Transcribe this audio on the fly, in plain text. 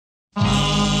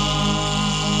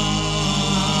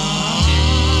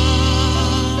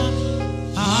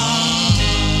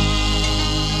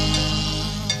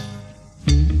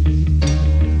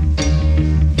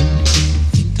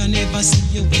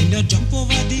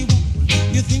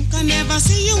never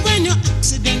see you when you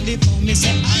accidentally fall. Me say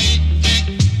I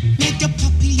make your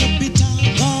puppy your bitter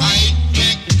go.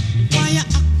 Why you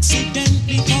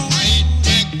accidentally go?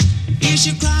 Is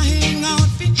she crying out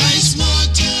for ice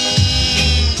water?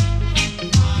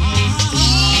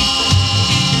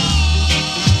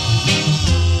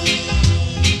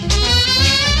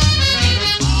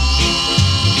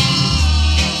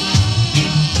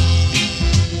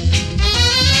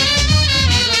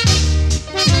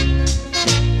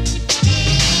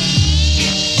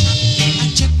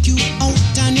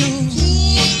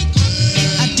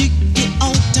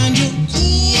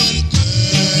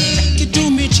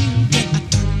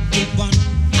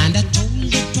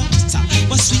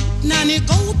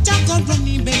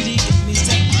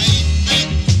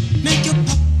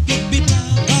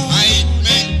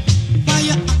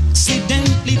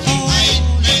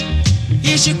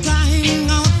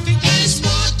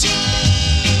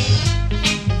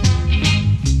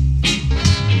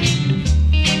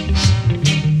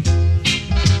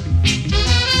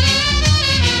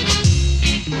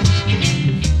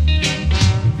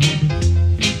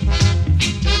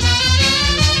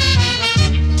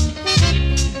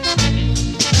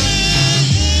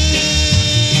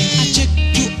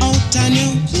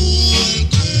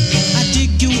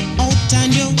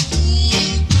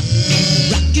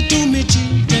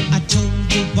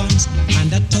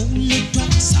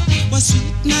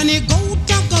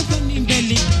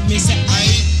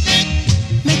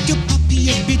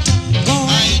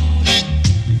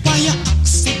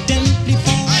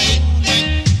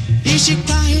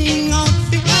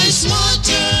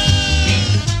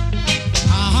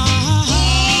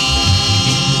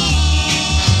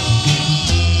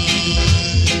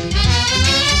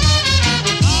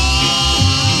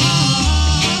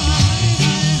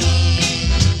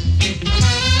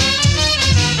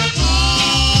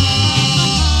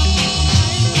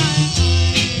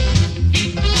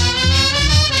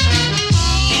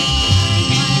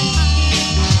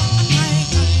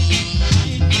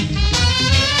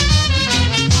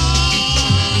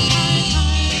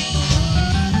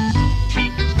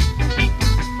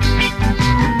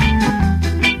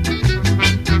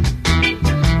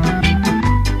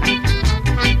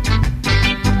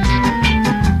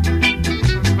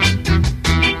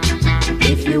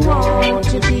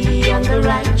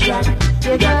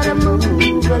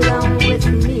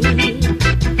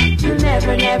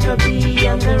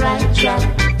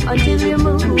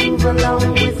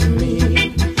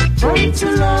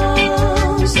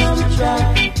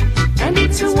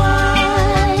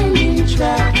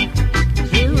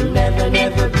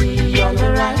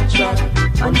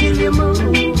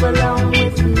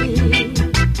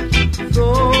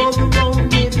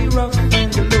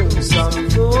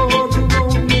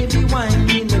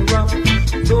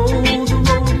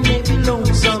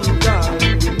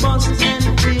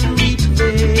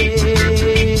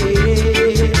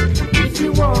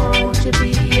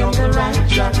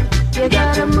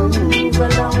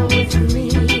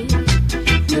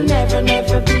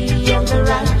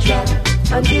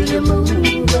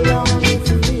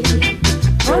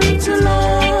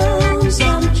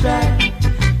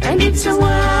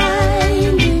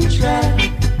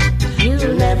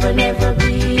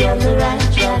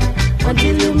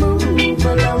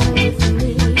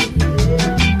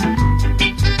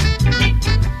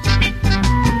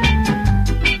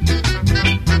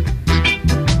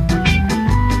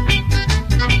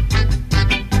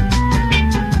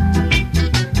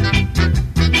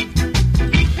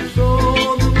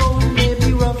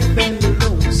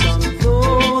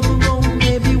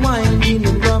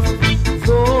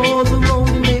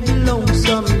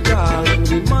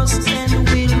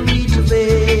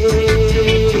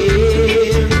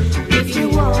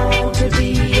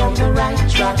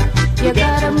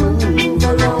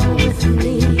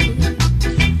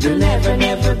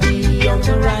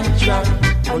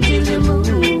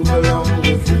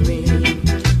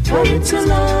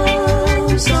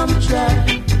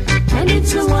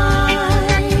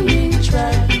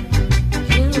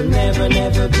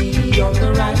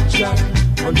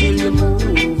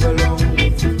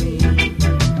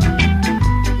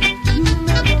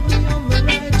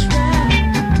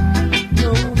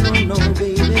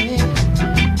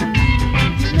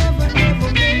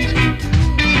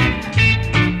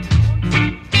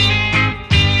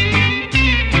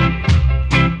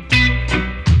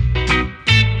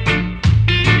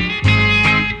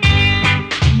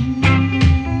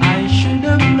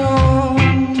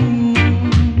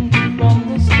 From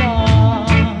the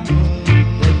start,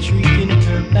 that treating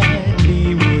her bad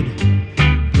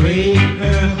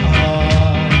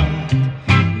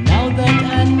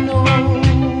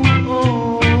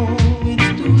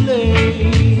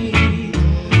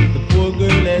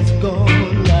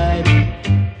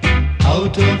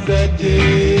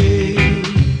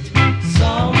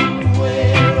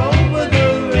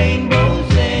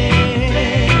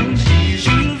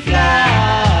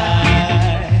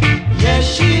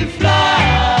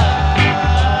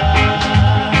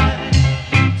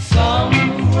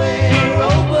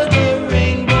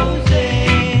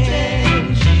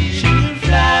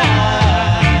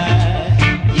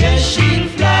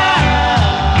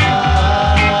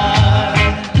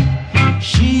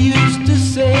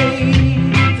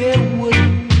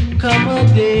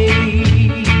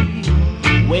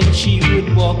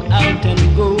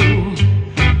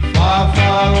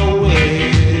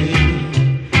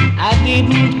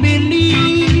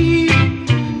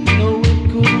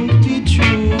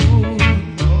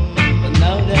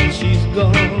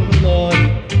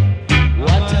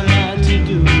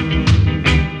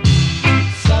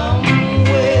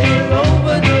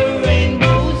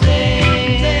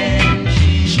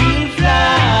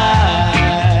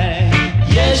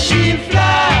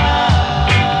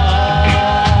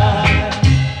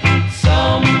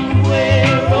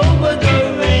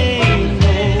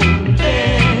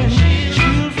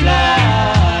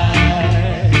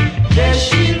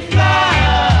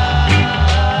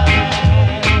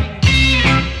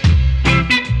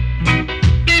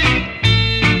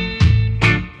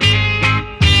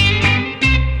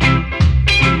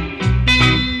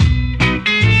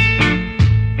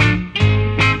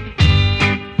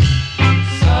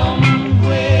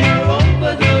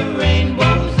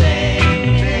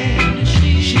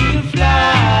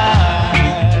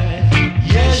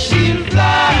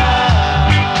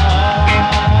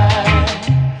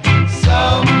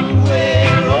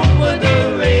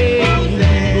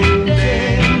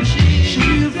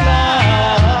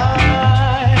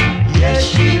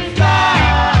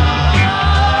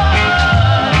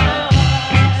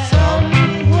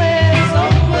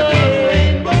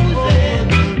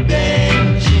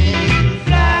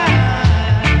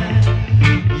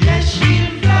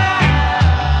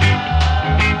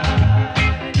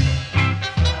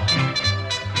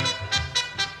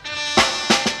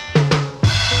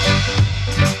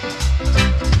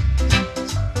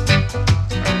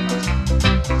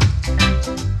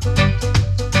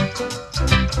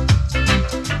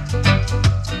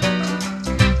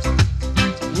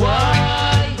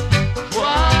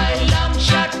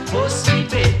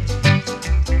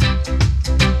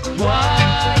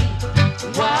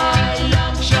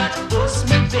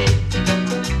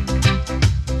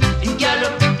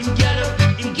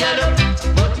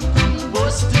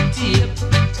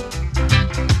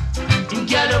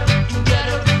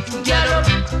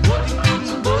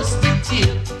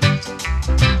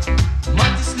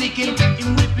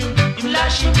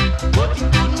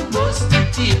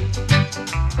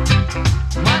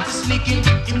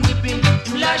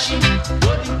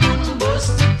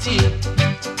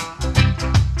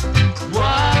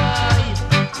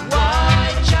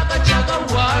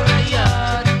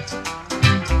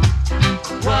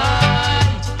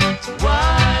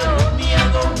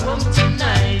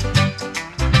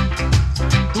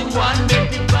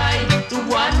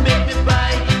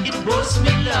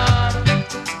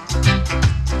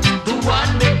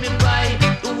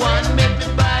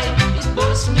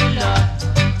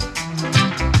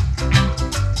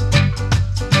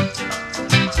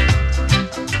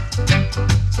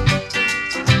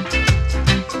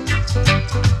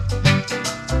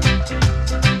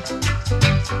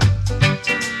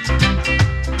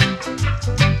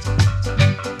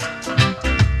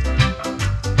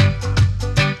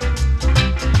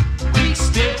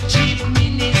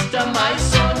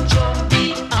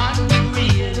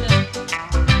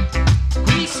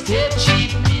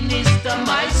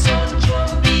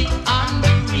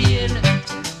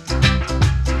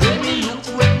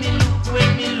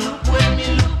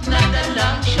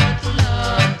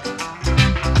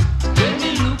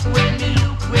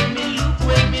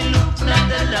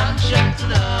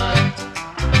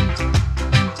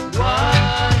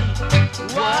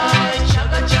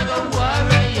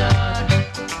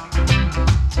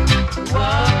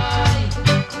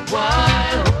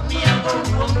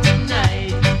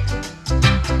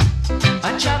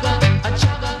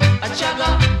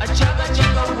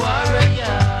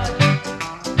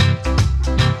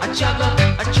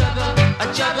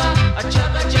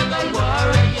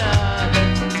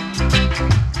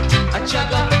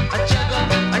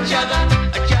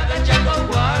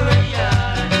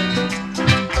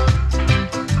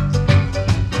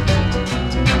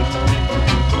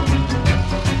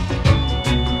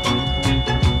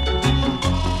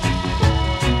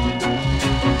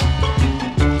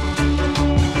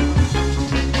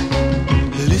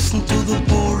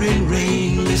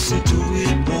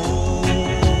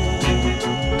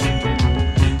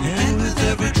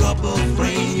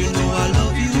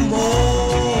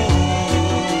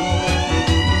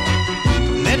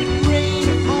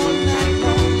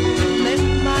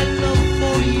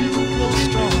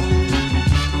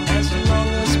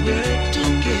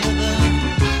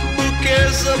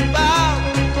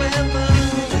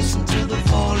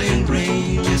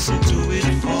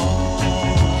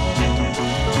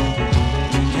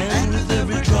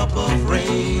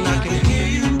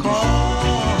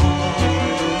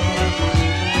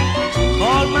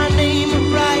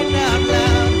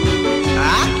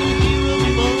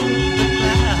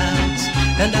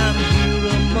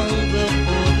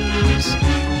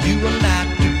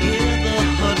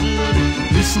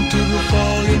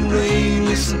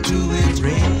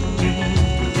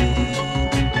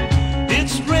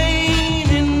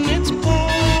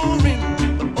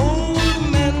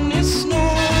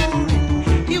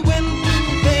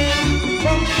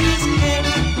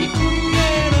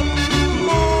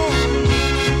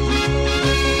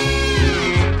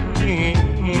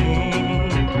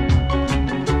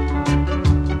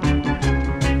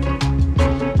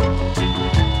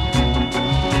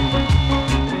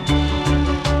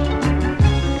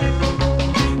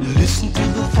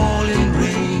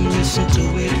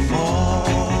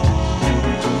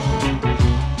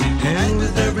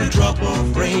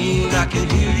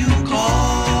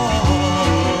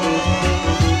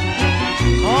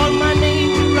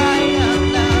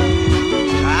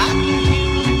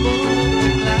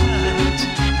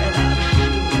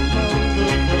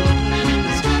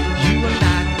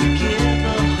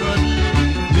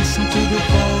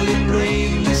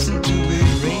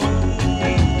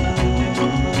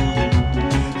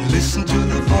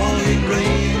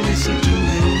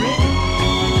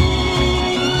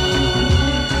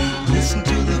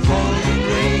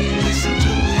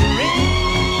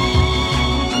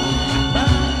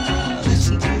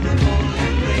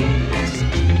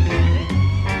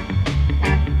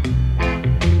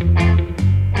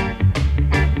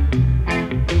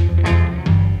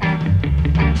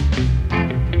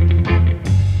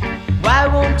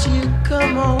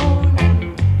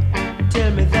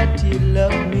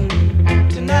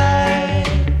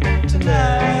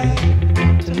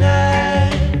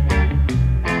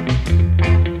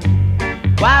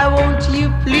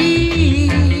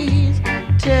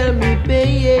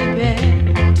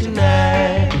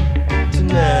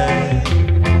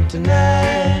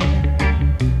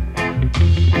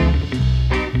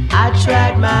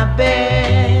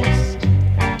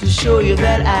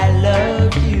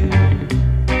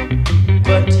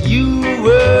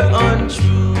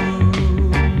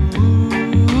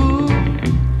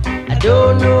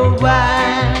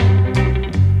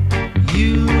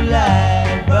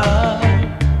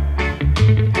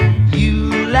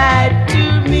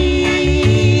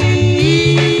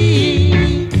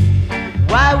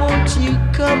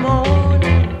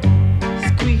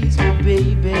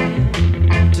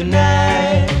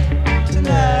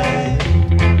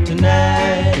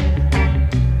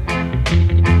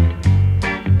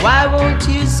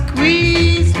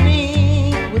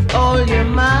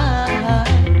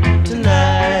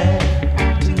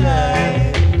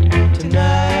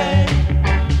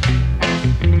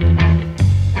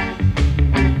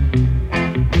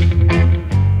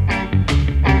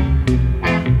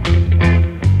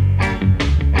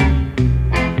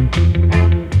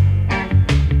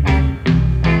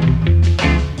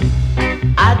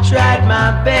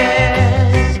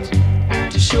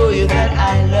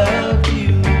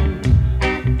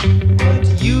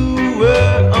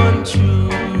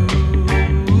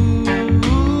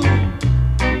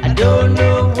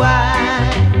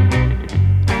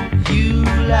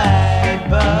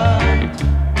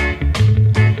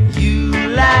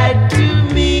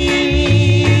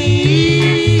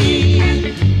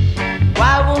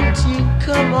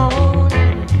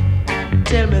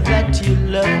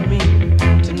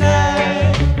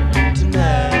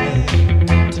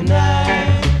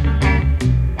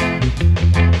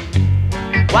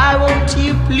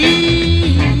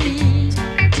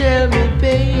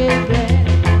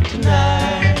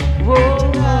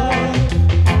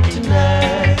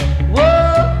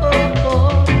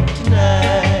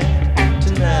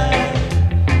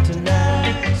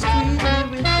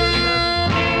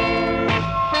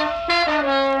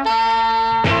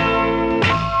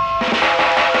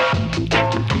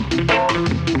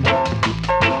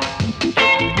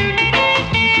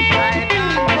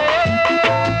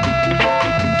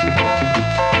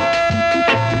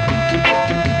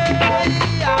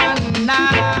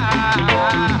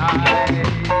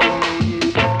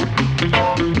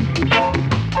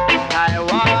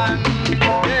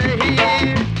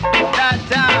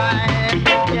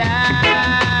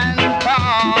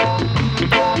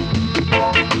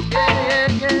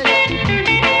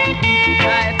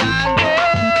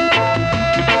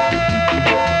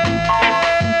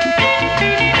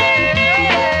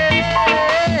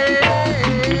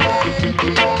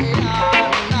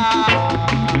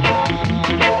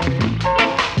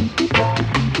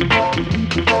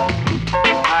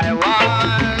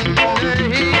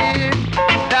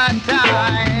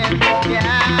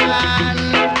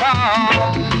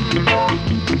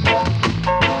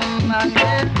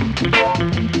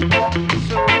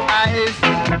So I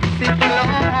sit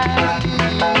alone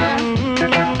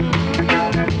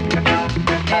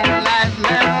in life's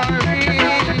memory,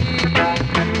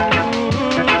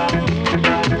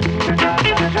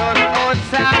 just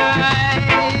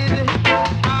outside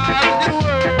of the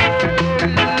world.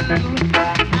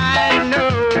 I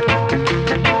know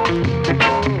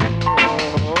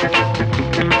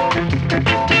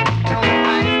no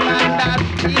I find that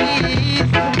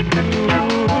peace.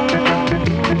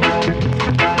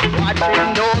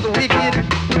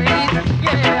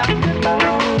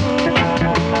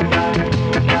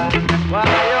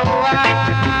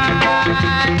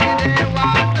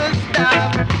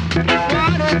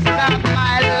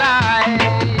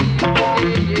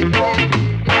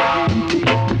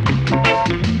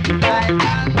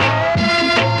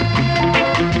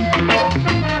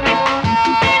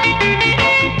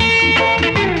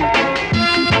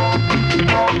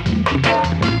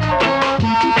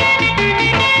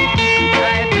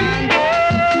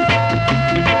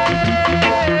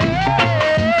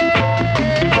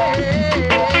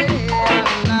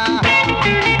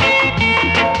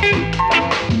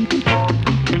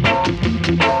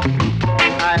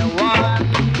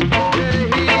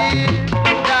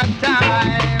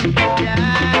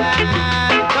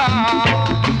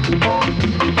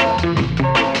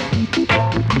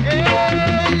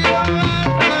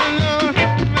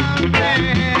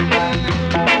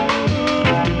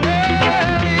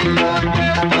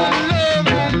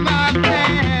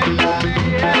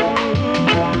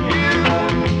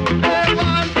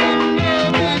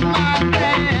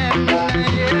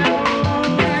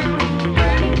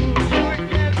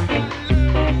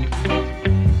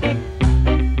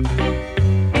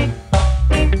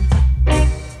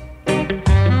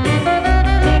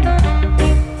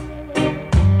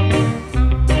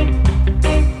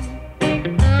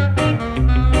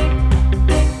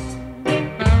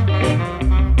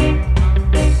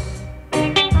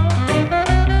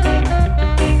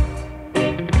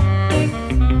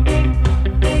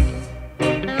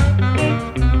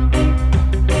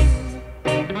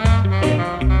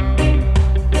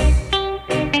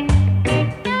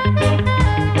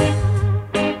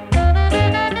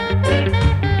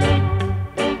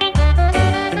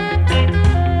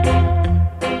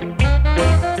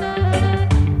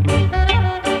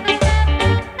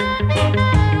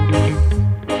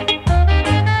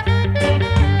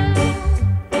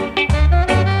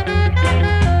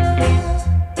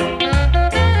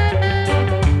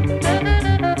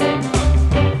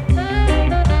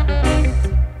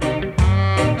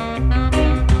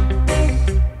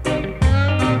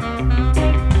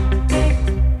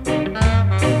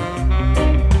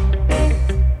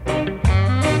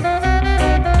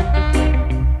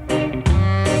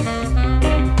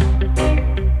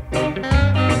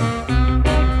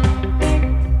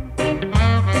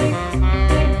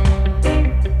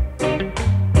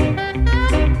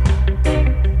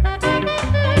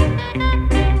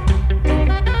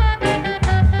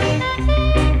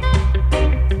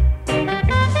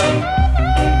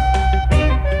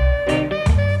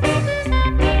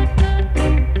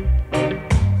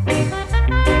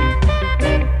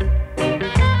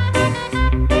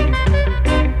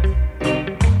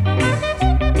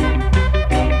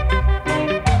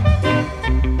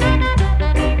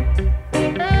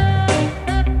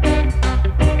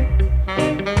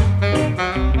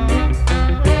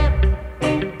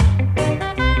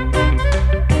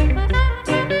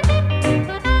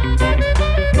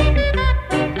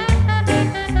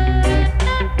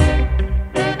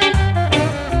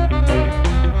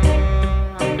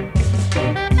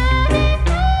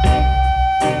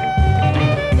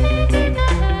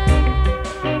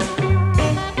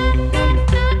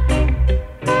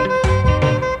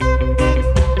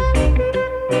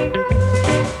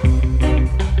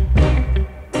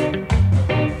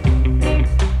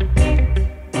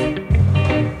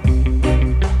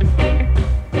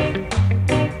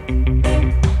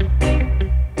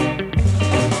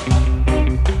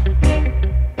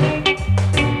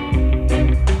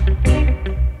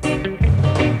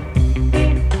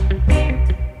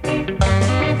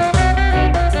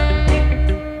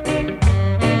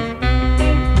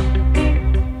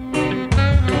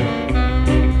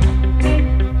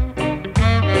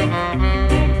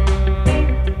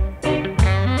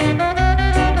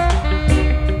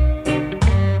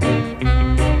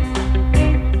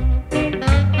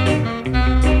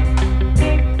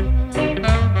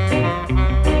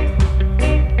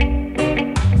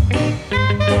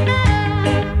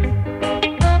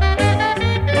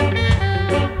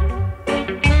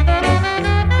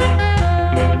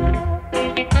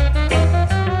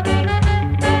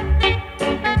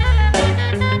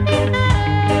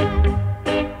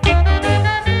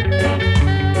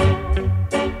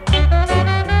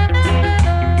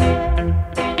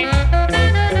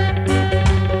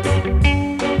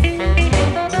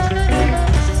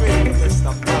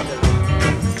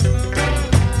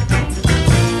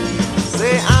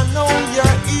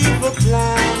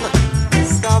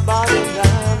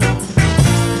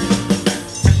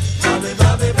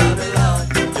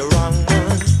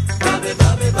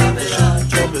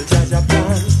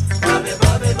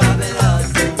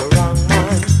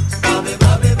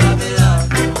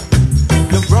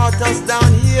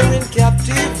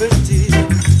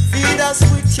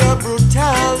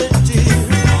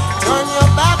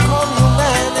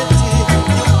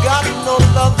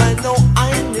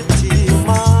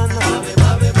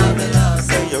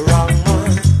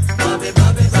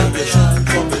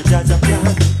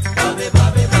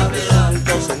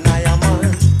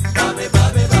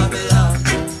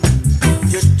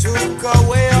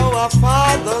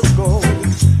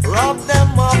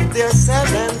 their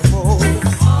sevenfold.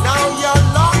 Now you're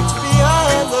locked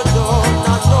behind the door,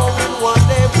 not knowing one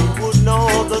day we would know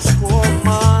the score,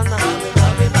 man.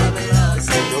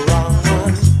 Say you're wrong,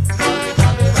 man.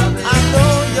 I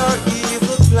know your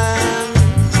evil plan.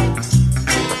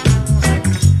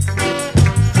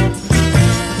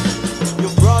 You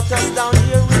brought us down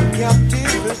here in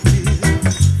captivity,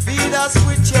 feed us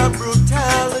with your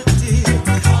brutality,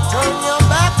 turn your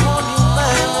back on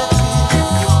humanity.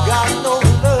 You got no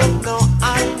love, no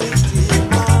amity,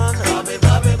 man.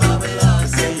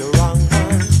 Say you're wrong,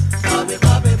 man.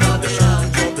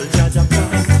 Shouldn't go to Jaja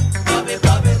Plan.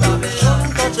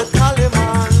 Shouldn't touch a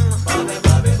Taliban.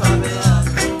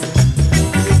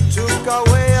 You took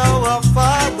away our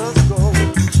fathers' gold,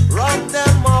 robbed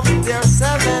them of their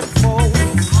sevenfold.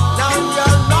 Now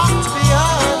you're locked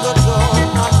behind the door,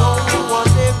 not knowing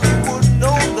one day we would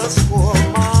know the score,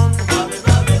 man.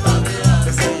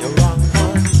 They say you're wrong,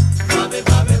 man.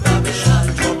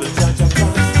 Shouldn't trouble Jaja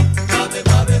Plan.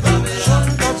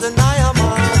 Shouldn't touch a Naya,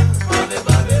 man.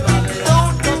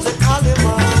 Don't touch a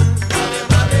Taliban.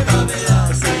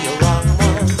 They say you're wrong,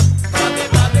 man.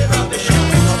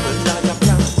 Shouldn't trouble Jaja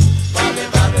Plan.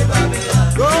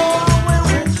 Go away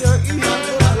with your evil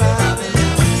plan.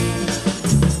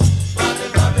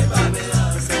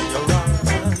 They say you're wrong,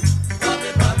 man.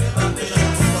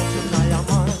 Shouldn't touch a Naya,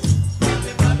 man.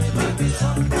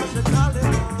 Shouldn't touch a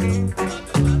Taliban.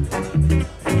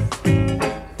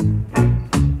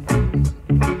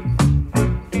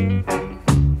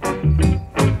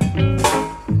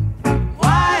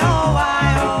 Why, oh,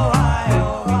 why, oh, why,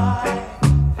 oh, why?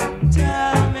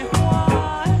 Tell me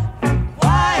why.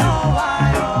 Why, oh, why,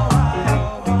 oh, why,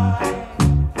 oh, why?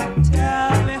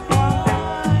 Tell me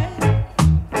why.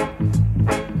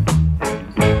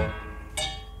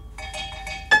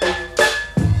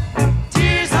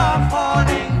 Tears are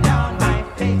falling down my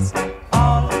face,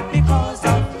 all because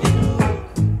of you.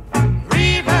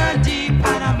 River deep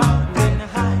and a mountain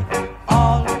high,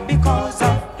 all because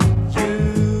of you.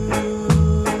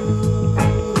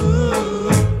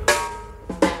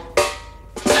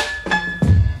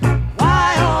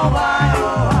 Why, oh, why,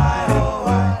 oh, why, oh,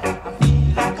 why? I feel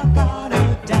like I'm gonna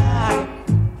die.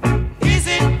 Is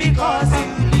it because you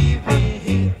leave me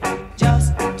here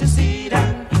just to sit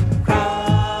and cry?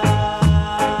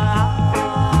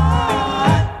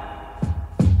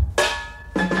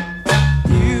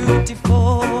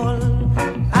 Beautiful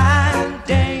and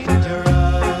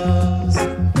dangerous.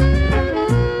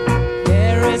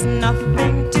 There is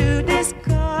nothing to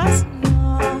discuss.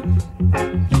 No,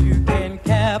 you can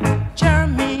capture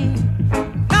me.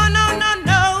 No, no, no,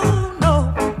 no, no.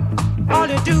 All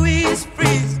you do is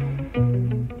freeze.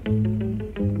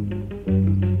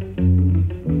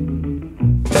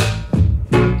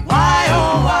 Why,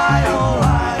 oh, why, oh,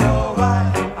 why, oh, why?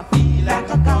 I feel like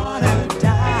I'm gonna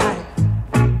die.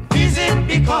 Is it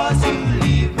because you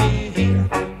leave me here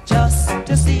just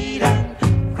to sit and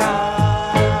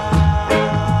cry?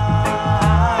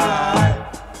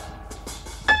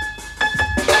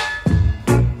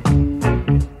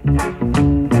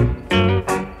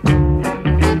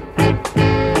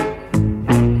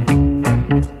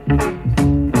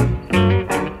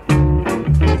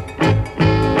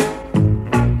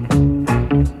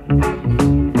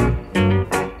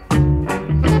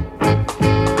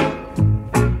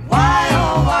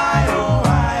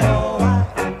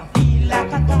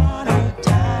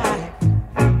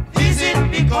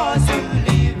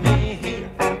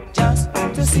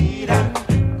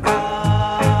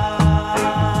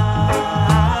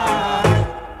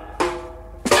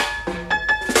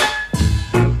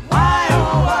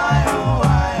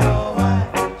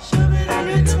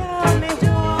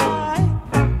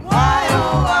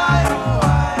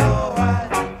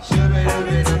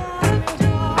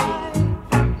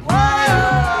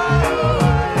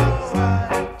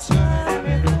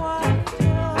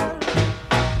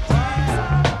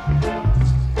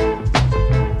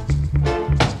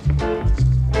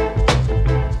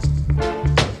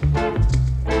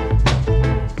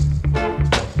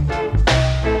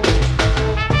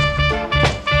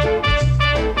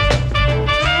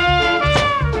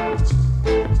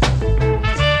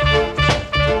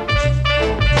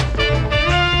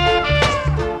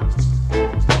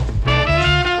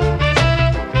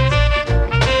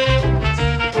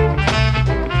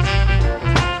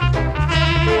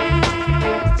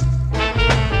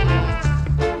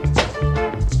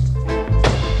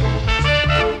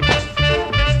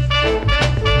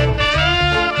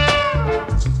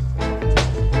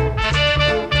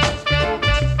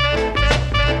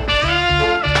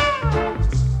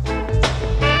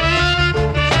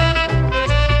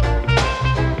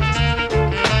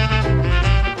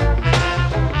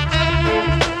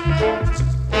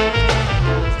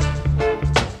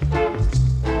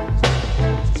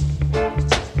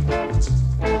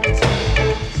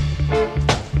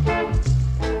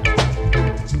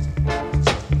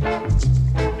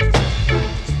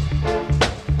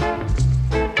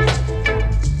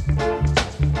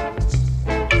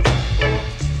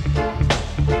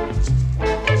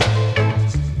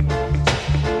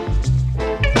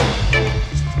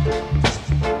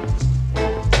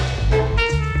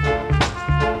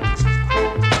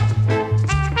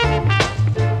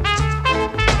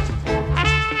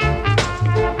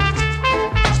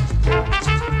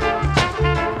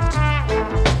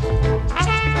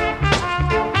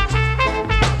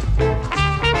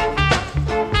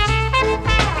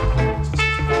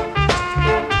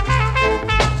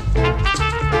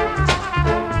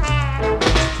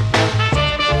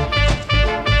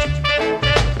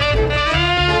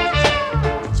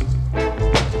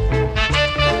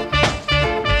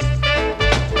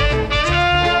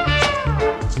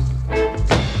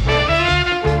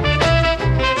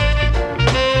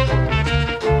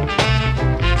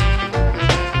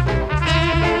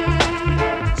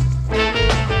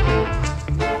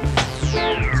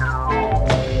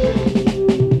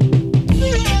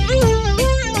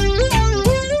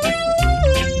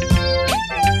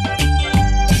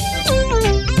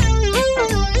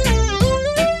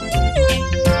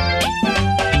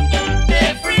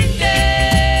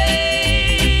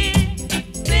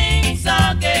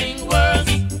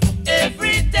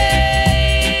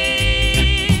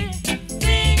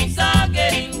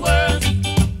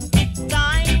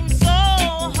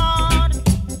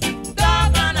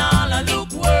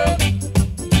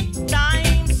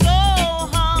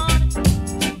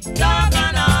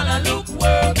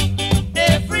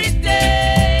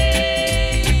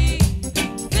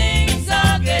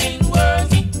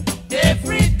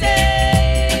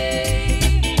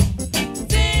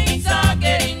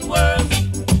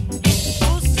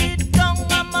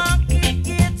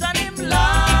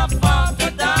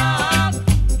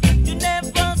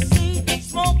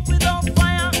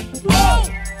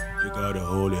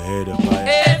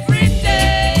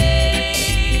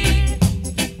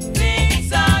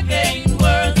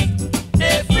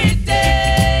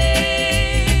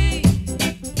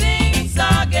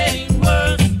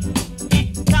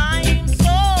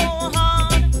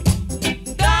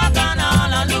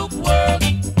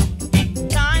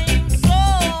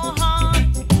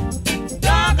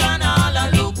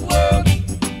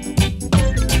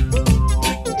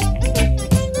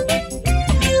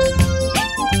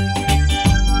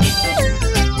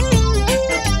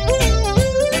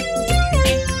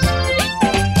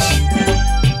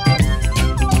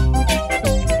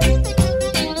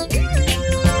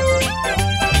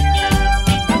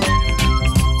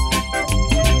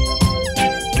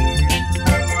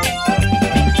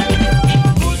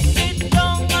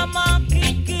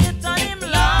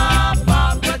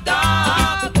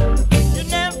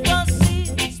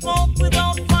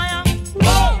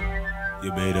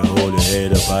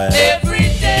 fire. Every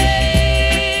day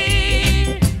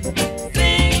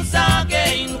things are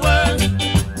getting worse.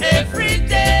 Every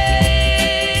day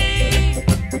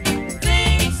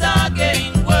things are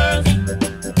getting worse.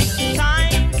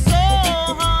 Time so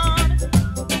hard.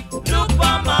 Look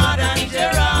for modern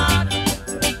Gerard.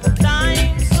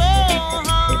 Time so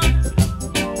hard.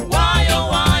 Why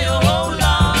oh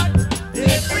Lord.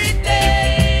 Every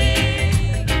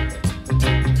day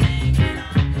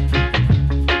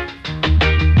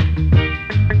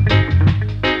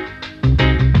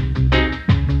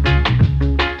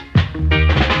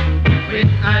When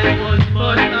I was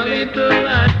but a little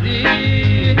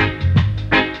laddie,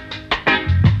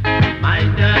 my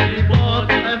daddy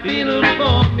bought a fiddle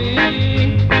for me,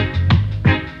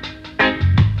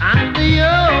 and the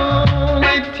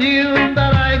only tune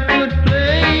that I could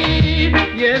play,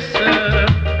 yes sir,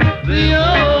 the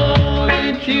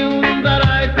only tune that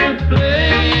I could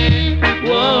play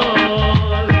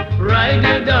was Ride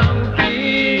Your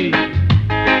Donkey.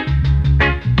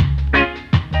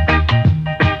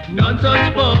 None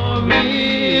such for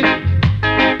me.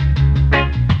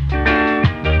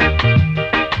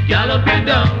 Gallop your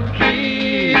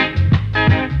donkey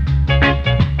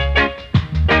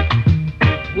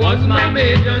was my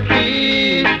major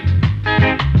key.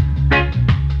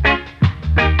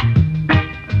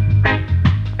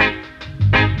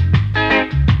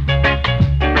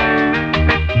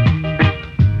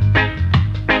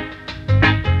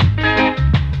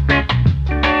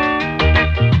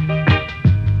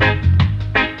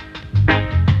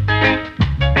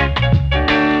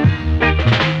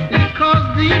 Because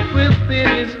deep within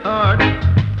his heart,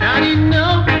 Daddy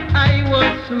know I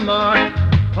was smart.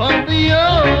 Of the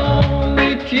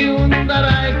only tune that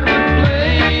I could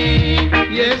play,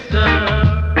 yes sir,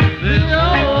 the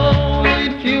only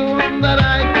tune that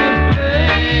I could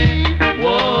play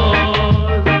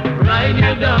was Ride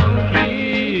Your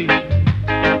Donkey.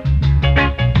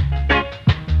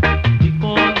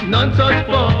 Because none such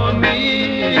for me.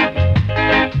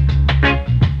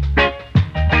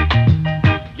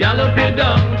 Gallop your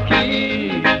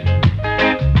donkey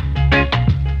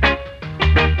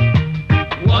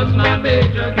was my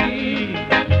major key.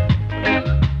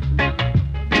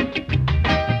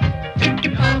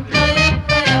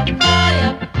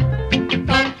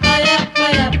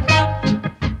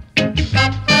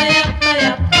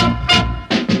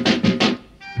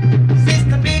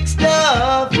 Sister Big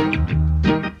Stuff,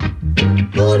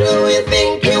 who do you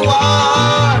think you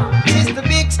are? Sister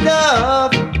Big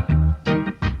Stuff,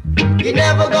 you're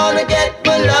never gonna get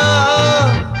my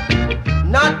love.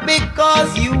 Not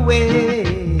because you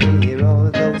wear all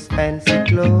those fancy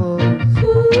clothes.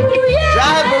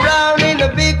 Drive around in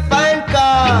a big fine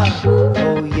car.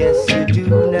 Oh yes you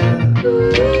do now.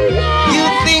 You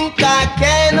think I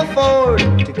can afford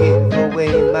to give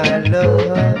away my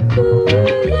love.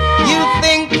 You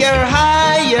think you're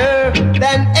higher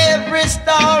than every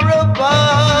star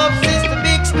above. Sister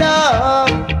Big Stuff,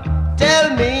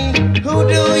 tell me, who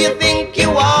do you think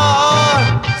you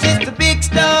are? Sister Big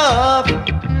Stuff,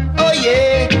 oh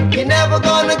yeah, you're never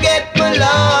gonna get my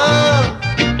love.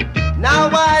 Now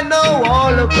I know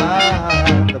all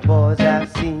about the boys I've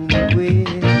seen you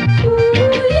with.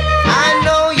 I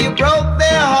know you broke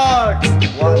their hearts,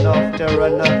 one after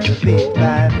another, bit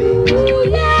by bit.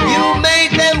 You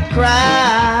made them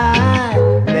cry,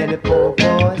 many poor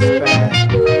boys cry.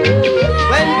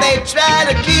 When they try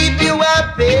to keep you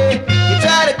happy, you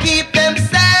try to keep them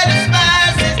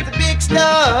satisfied. Sister Big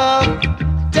Stuff,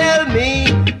 tell me,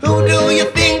 who do you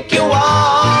think you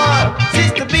are?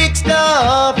 Sister Big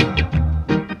Stuff,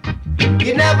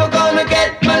 you're never gonna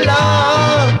get my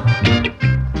love.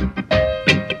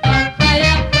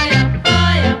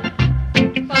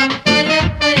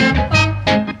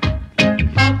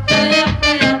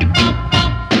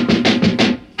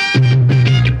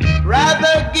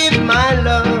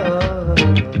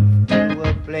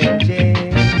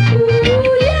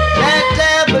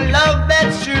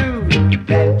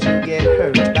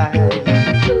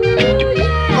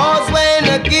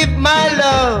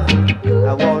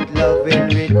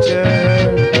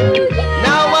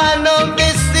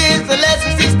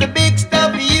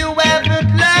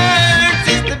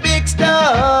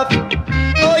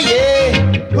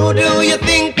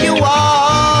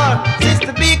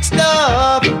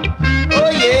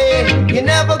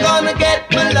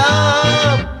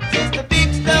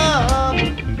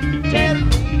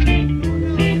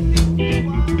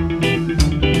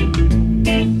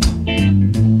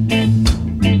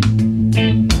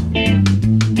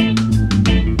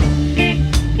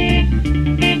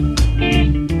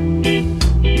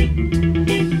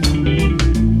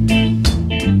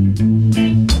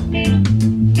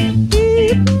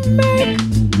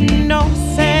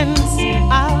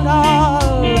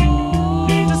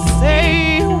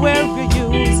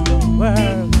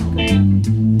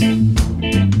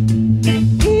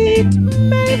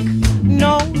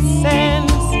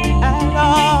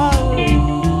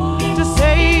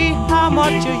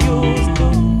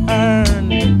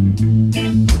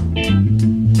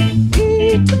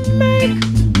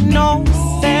 no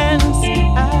sense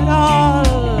at all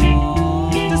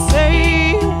to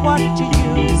say what you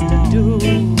used to do.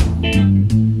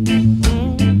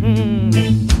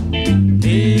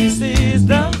 This is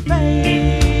the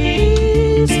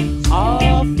face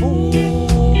of Fu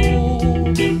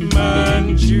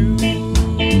Manchu.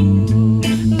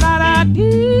 La da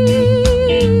dee.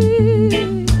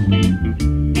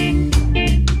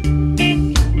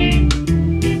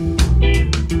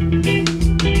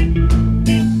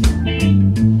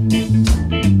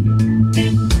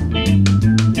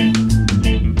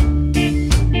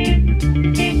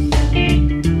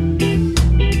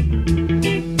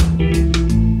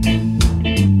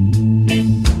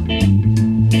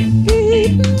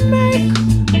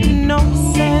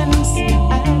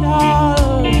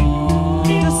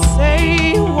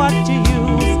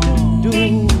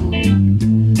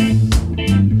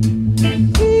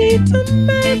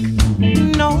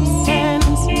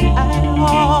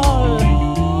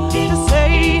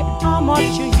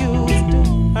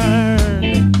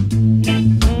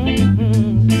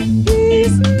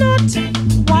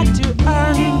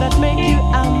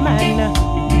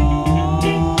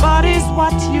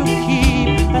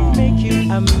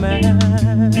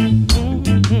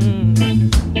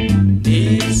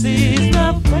 This is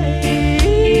the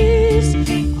face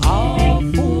of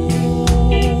Fu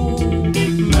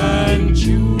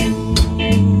Manchu.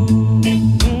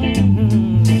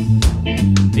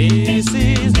 This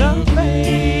is the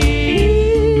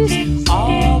face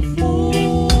of Fu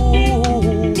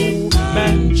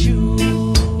Manchu.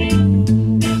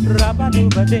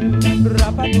 Rabadubadem,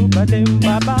 rabadubadem,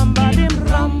 babambadim,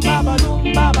 rambabadum,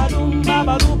 babadum,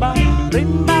 babaduba,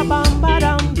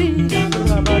 rimbabambadam,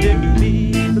 rabadem,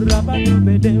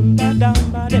 rabadubadem,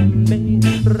 badambadem,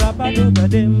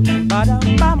 rabadubadem, badam,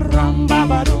 bam,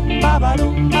 rambabadum,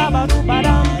 babadum,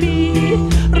 babadubadam,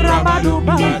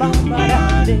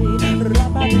 rabadubambadam,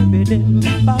 rabadubadem,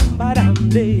 bambadam,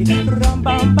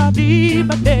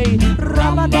 rambambadibade,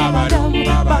 rabadabadam,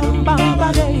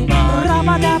 bambambade,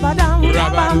 rabadabadam,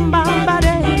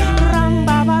 rabambambade,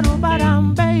 rambabadubadam,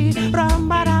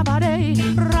 rambadabade,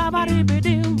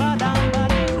 rabadibidim,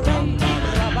 badambade,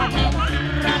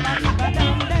 rabadabadam,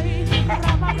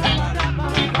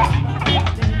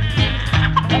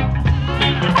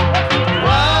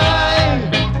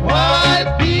 Why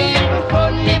people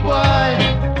funny boy?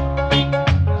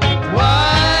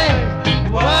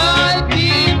 Why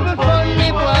people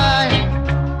funny boy?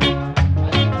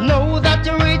 Know that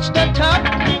you reach the top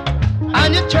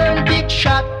and you turn big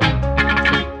shot.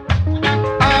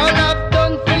 All I've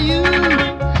done for you,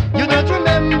 you don't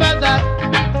remember that.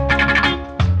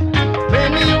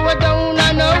 When you were down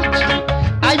and out,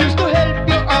 I used to help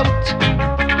you out.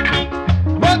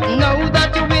 But now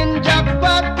that you win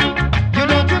jackpot, you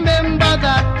don't remember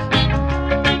that.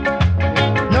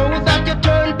 Now that you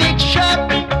turn big shot,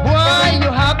 boy,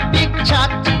 you have big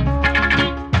chat.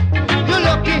 You're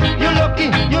lucky, you're lucky,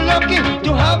 you're lucky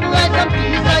to have rice and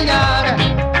peas a yard.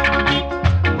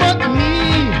 But me,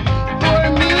 for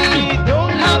me,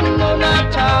 don't have none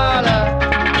at all.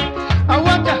 I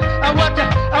want a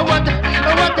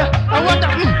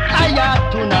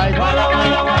yard tonight. I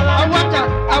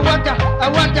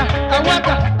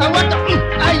want a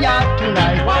yard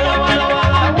tonight.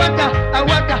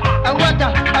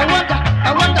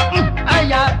 I want a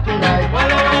yard tonight.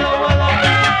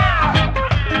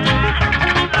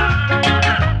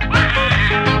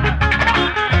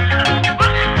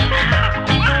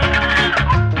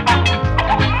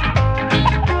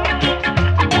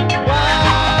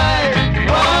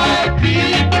 Why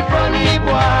people funny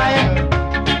boy?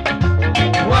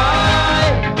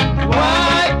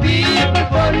 Why people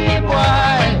funny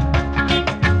boy?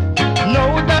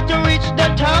 Know that you reach the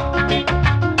top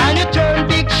and you turn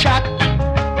big shot.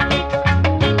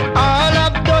 All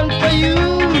I've done for you,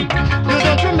 you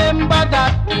don't remember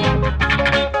that.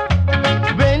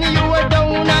 When you were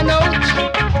down and out,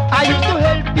 I used to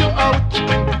help you out.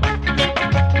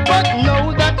 But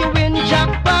now that you win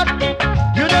jackpot,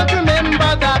 you don't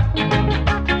remember that.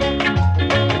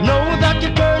 Now that you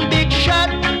turn big shot,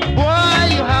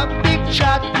 boy, you have big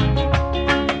shot.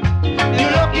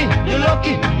 You're lucky, you're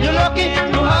lucky, you're lucky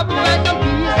to have rice and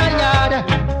peas a yard.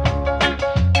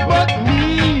 But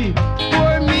me,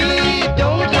 for me,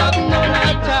 don't have none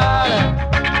at all.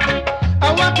 I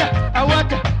want a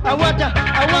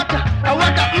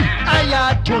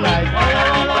yard tonight.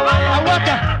 I want a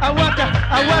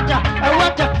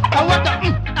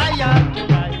yard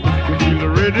tonight. You feel the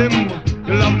rhythm,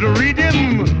 you love the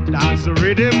rhythm, dance the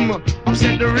rhythm,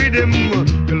 upset the rhythm.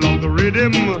 You love the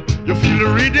rhythm, you feel the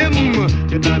rhythm,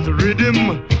 you dance the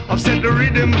rhythm, upset the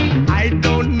rhythm. I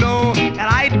don't know, and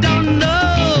I don't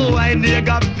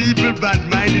people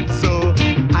bad-minded so.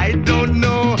 I don't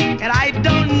know, and I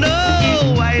don't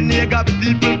know why nigga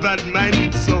people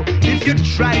bad-minded so. If you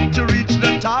try to reach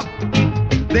the top,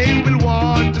 they will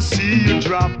want to see you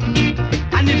drop.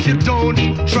 And if you don't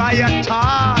try at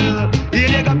all, you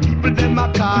nigga people them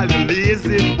a call you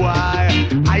lazy boy.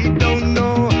 I don't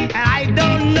know, and I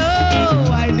don't know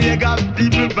why nigga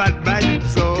people bad-minded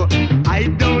so. I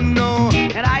don't know,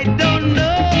 and I don't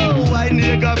know why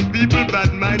nigga people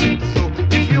bad-minded so.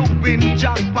 If you win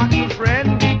jackpot, my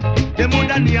friend, them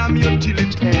woulda name you till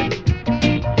it end.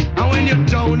 And when you're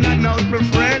down and out, my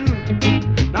friend,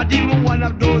 not even one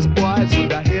of those boys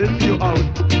woulda help you out.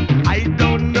 I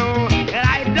don't know, and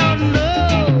I don't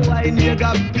know why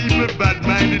nigga people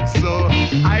bad-minded so.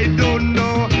 I don't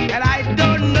know, and I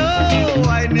don't know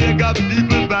why nigga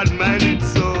people bad-minded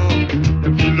so.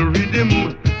 Them feel the rhythm,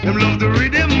 them love the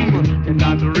rhythm, them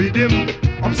dance the rhythm,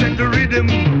 upset the rhythm.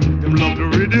 Them love the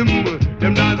rhythm,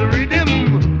 them dance the rhythm,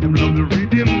 them love the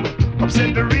rhythm,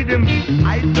 upset the rhythm.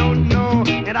 I don't know,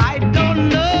 and I don't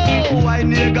know why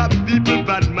nigga people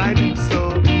bad-minded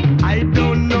so. I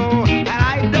don't know, and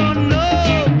I don't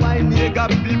know why nigga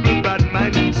people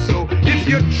bad-minded so. If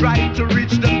you try to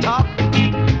reach the top,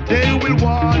 they will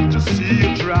want to see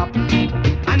you drop.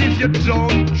 And if you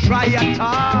don't try at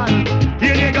all,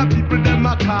 you nigga people them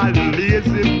a call you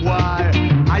lazy boy.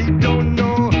 I don't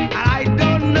know, and I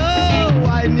don't know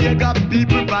why nigga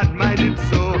people bad-minded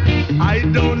so. I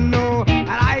don't know, and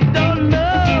I don't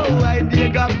know why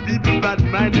nigga people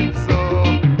bad-minded so.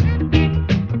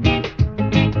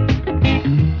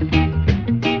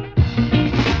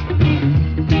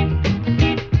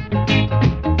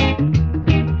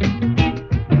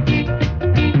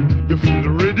 You feel the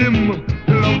rhythm,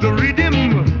 you love the rhythm,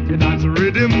 you dance the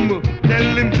rhythm.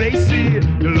 Tell him Basie,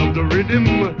 you love the rhythm,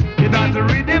 you dance the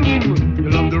rhythm, you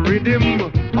love the rhythm.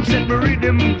 Upset the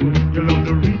rhythm, you love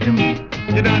the rhythm,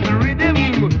 you dance the rhythm,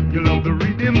 you love the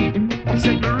rhythm.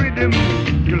 Upset the rhythm,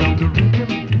 you love the rhythm,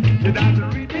 you dance the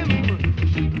rhythm.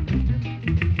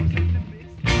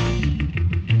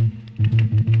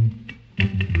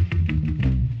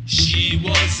 She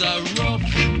was a rough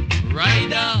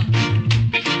rider,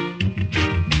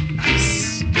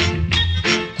 nice,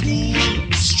 cool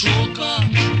stroker,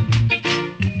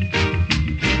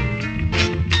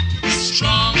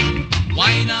 strong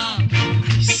whiner,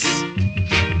 nice.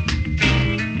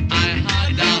 I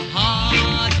had a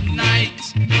hard night.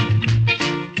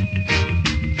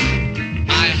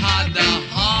 I had a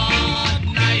hard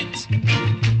night.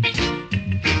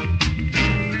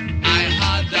 I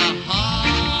had a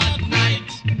hard night.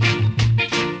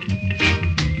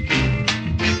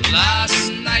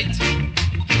 Last night.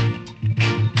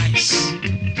 Nice.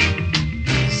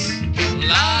 Nice.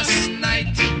 Last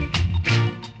night.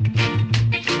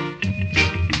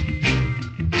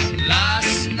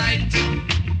 Last night.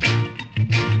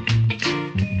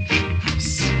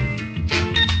 Nice.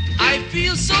 I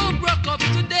feel so broke up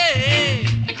today.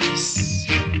 Nice.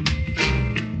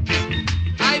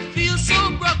 I feel so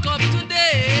broke up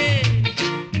today.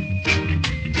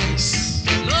 Nice.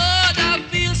 Lord, I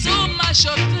feel so mashed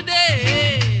up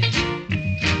today.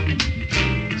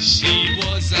 She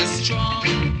was a strong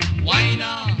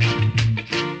whiner,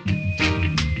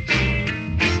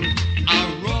 a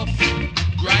rough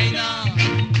grinder.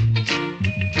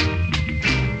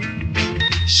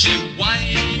 She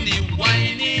whiny,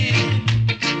 whiny.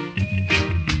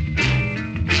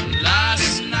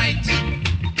 Last night.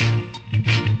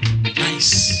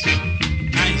 Nice,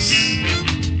 nice.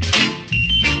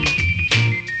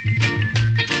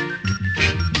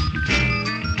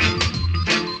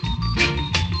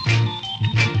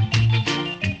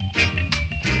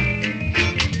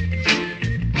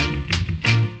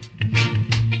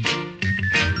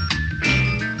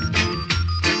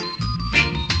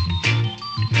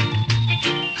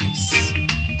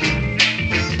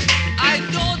 I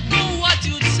don't know what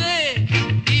you'd say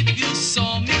if you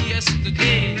saw me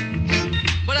yesterday,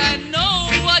 but I know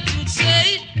what you'd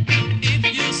say if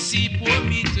you see poor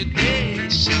me today.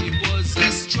 She was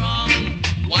a strong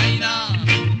whiner,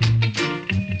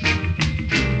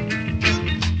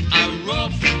 a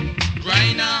rough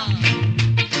grinder.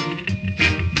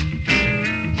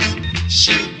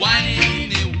 She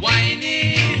whiny,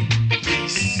 whiny.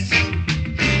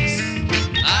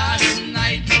 Last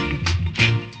night.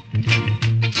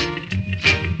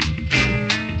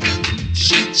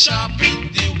 She chopped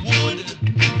the wood.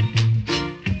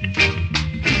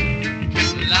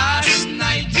 Last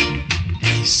night.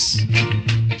 Nice.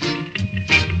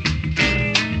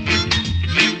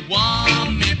 Me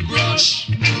want me brush.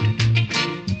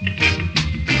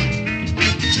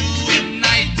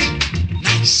 Tonight.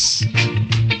 Nice.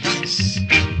 Nice.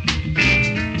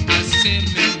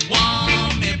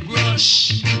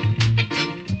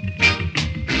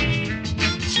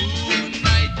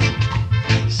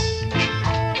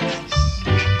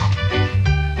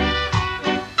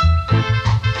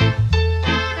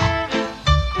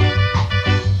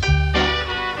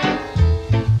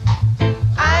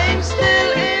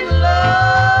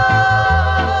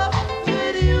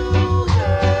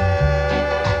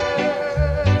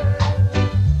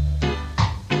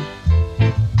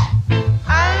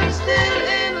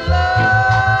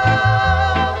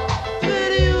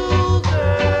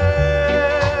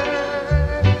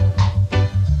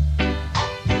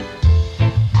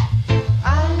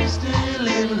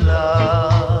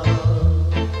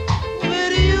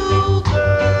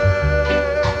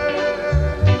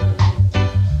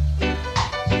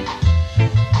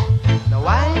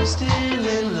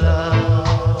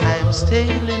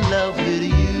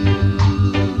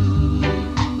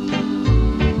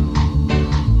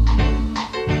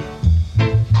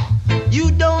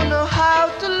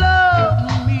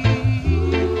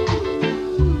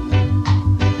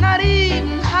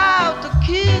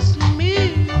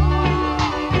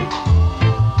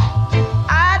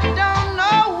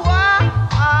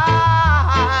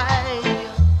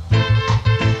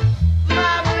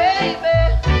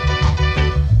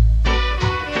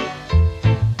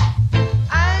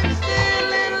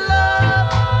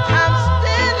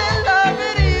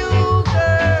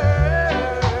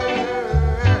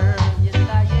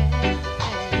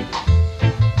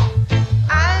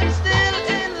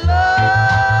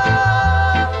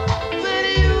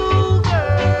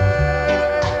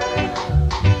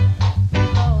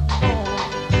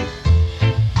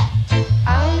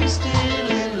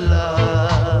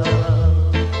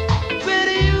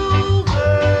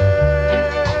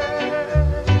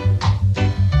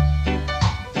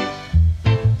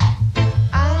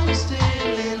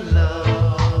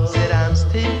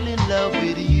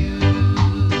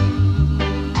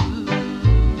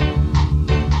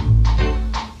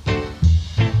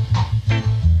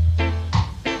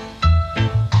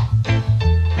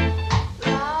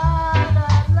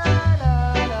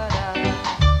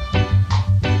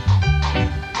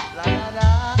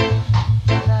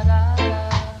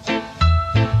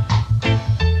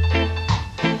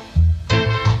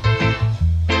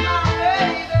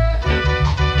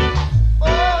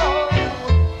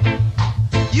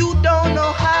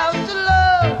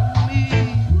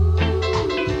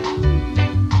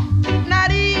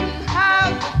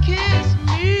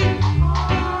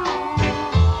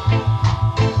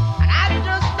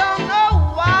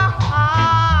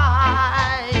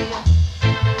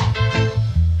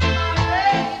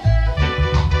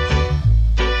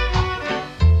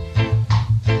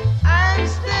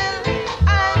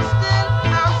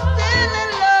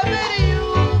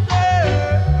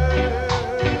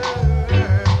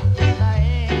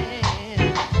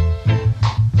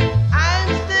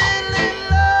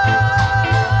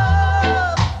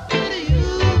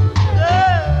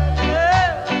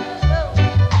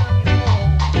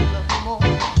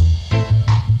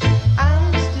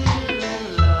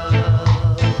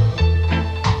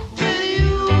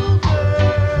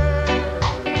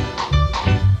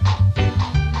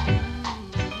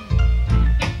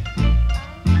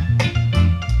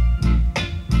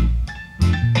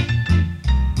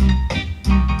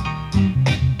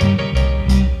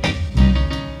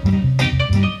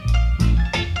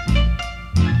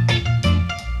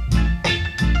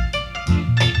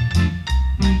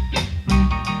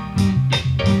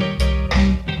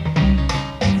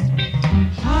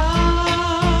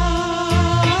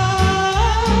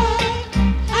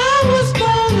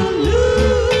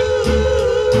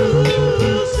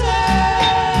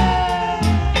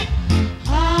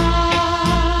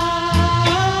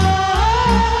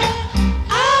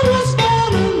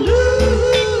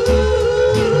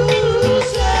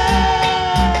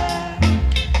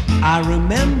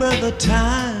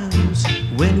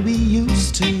 when we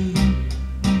used to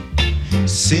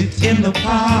sit in the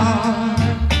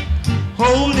park,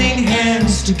 holding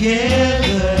hands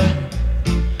together.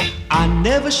 I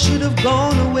never should have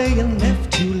gone away and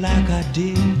left you like I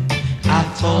did. I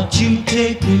thought you'd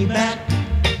take me back,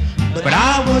 but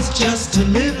I was just a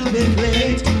little bit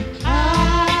late.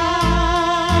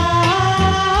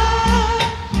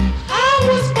 I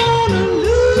was born a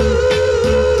loser.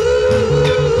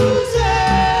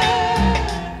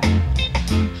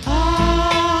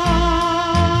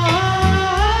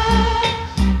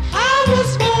 I was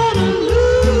born a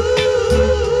loser.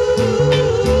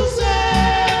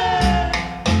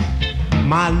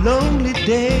 My lonely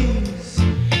days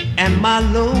and my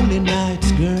lonely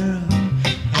nights, girl,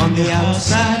 on the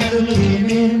outside looking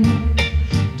in,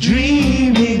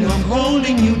 dreaming of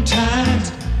holding you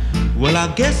tight. Well, I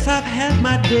guess I've had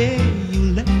my day,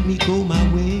 you let me go my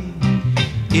way.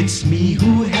 It's me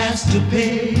who has to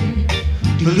pay,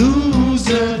 the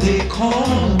loser they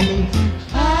call me.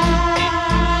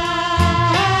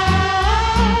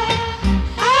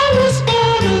 I was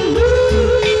born a loser.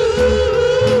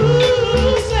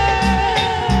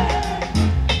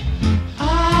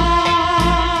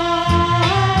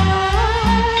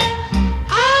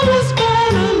 I was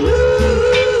born a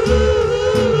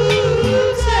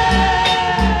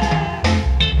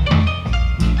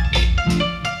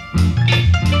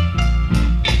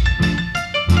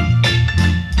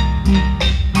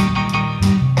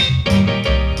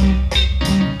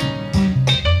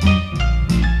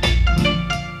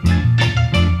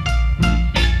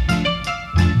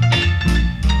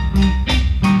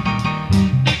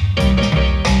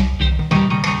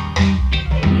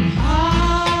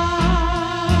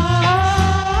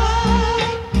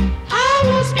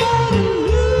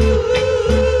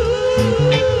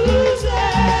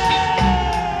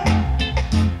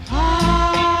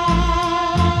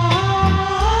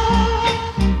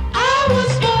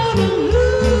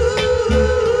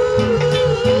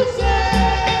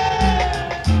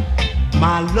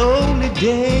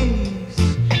days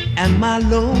and my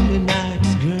lonely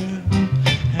nights, girl,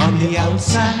 on the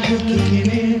outside looking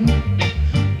in,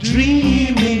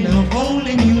 dreaming of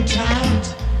holding you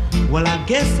tight. Well, I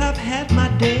guess I've had my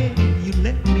day, you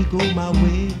let me go my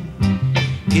way.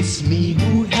 It's me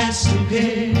who has to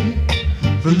pay,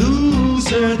 the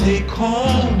loser they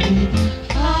call me.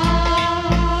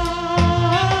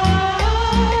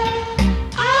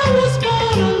 I was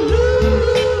born a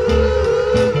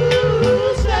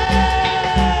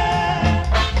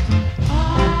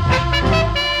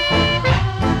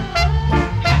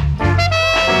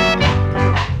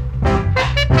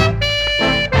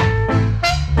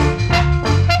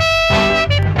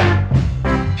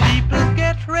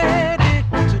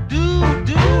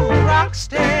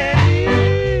Rocksteady.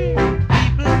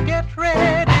 People get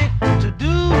ready to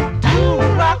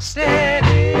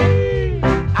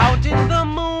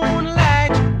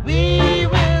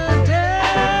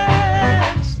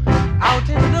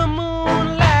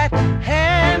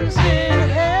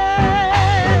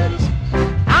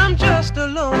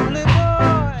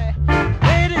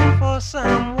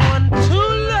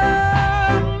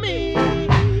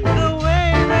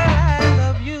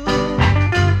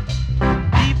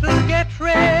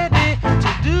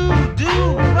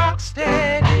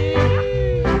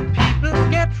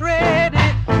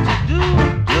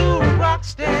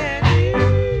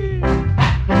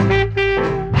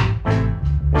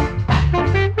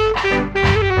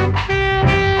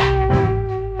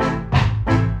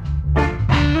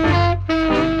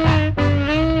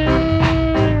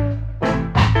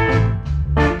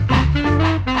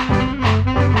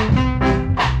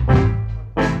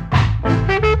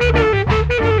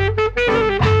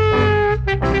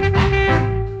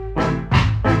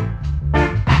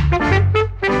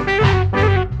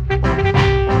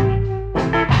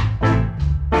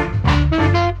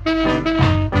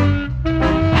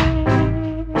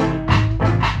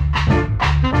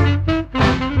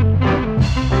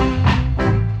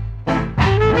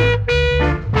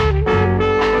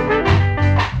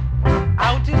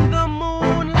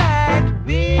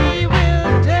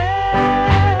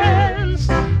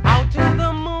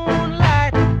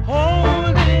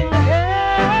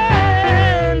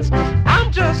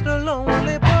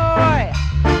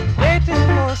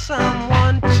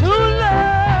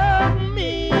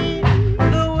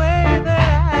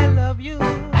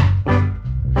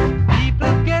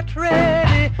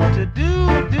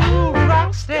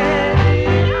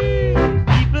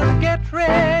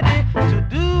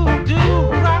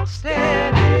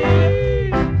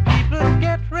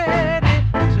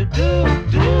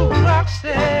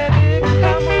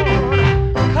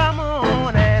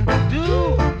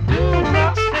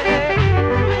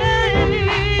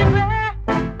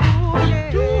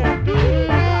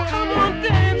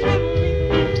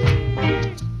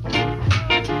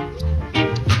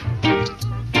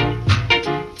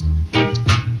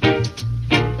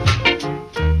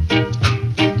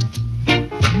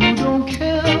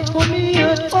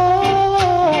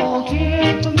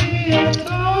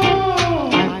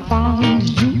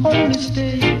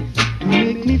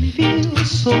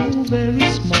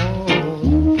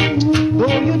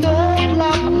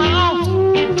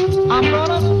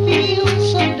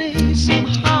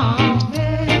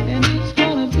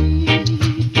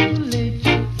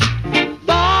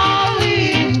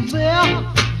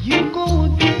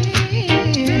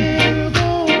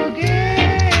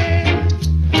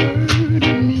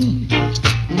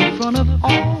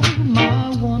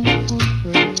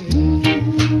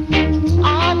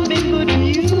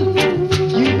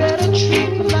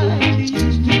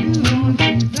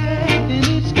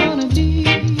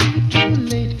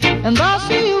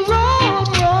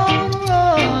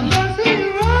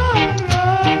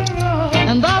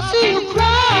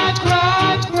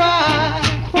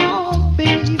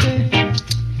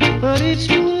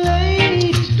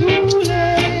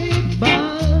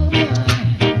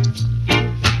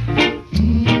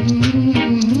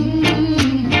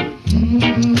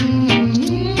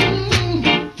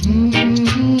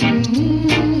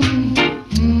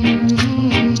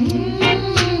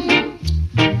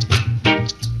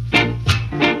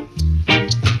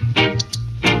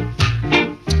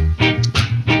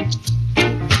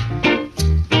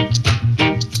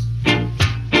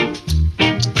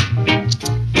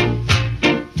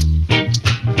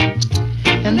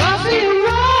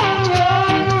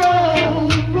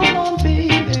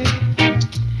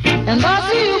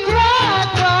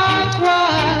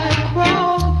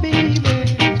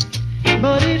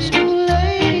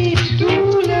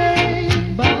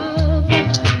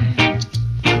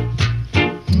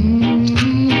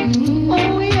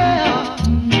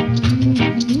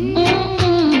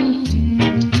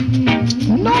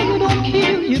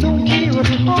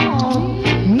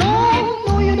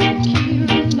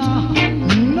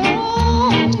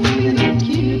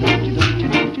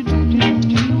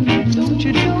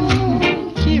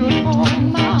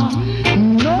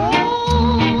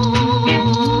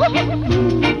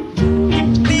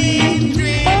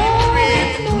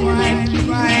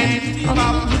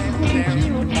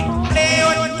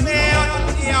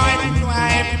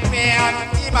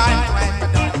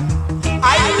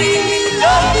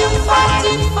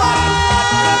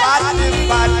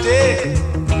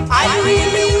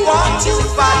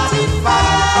fatty,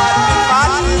 fatty, fatty,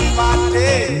 fatty, fatty.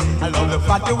 I love the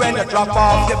fatty when you drop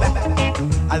off your back.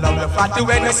 I love the fatty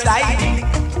when you slide.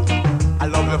 I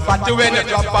love the fatty when you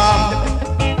drop off your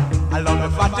back. I love the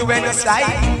fatty when you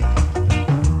slide.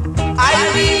 I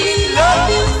really love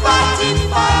you, fatty,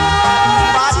 fatty,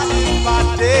 fatty,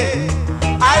 fatty.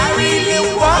 I really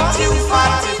want you,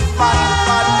 fatty, fatty,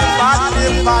 fatty, fatty,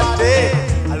 fatty.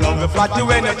 I love the fatty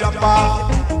when you drop off.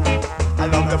 I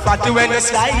love the fatty when you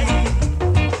slide.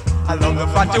 I love the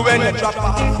fatty when you drop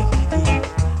off.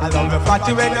 I love the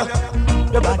fatty when you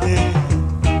your body.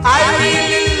 I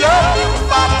really love you,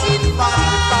 fatty,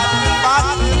 fatty, fatty,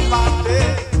 fatty, fatty.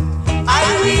 I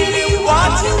really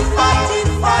want you, fatty,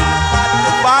 fatty,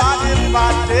 fatty,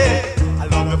 fatty. I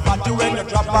love the fatty when you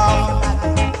drop off.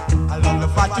 I love the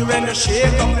fatty when you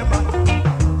shake up your body.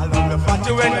 I love the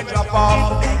fatty when you drop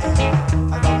off.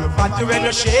 I love the fatty when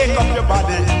you shake up your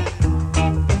body.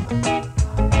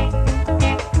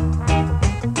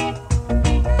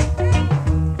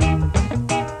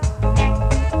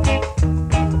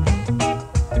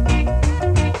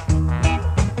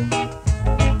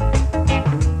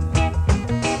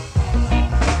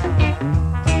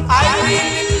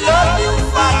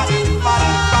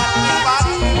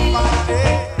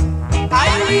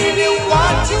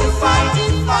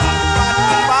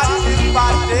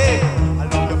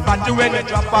 When you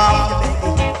drop off your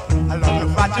baby, I love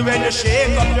the fatty when you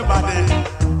shake up your body.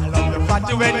 I love the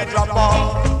fatty when you drop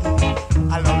off.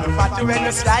 I love the fatty when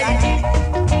you slide.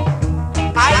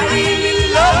 I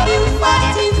really love you,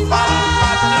 fatty, fatty,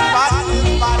 fatty,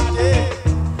 fatty, fatty.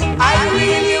 I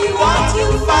really want you,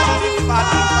 fatty,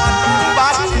 fatty, fatty,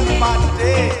 fatty,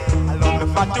 fatty. I love the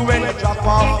fatty when you drop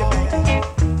off your baby.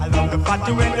 I love the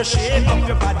fatty when you shake up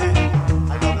your body.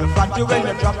 I love the fatty when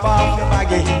you drop off your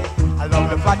baggy. I love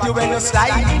the fatty when you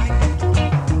slide.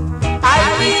 I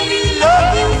really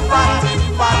love you, fatty,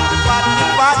 fatty, fatty,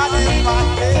 fatty,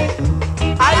 fatty.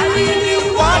 I really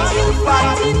want you,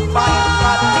 fatty, fatty,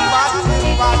 fatty,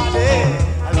 fatty, fatty.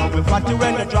 I love the fatty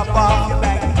when you drop off your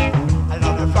back. I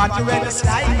love the fatty when you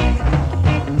slide.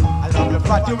 I love the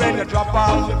fatty when you drop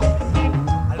off your back.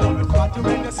 I love the fatty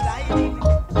when you slide.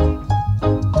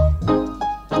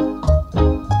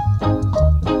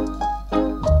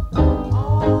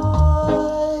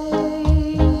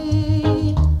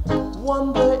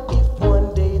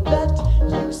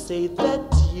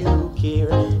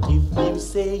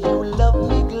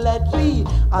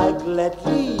 I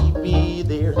gladly be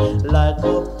there like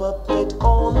a puppet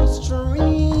on a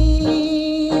string.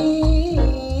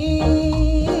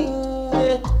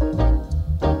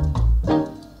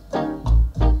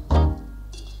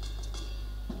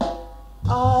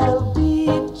 I'll be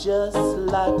just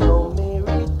like a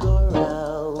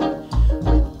merry-go-round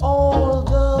with all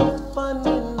the fun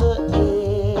in the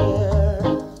air.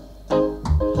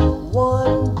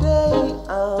 One day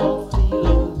I'm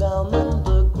feeling down on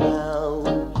the ground.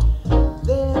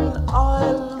 Then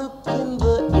I look in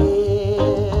the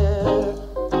air.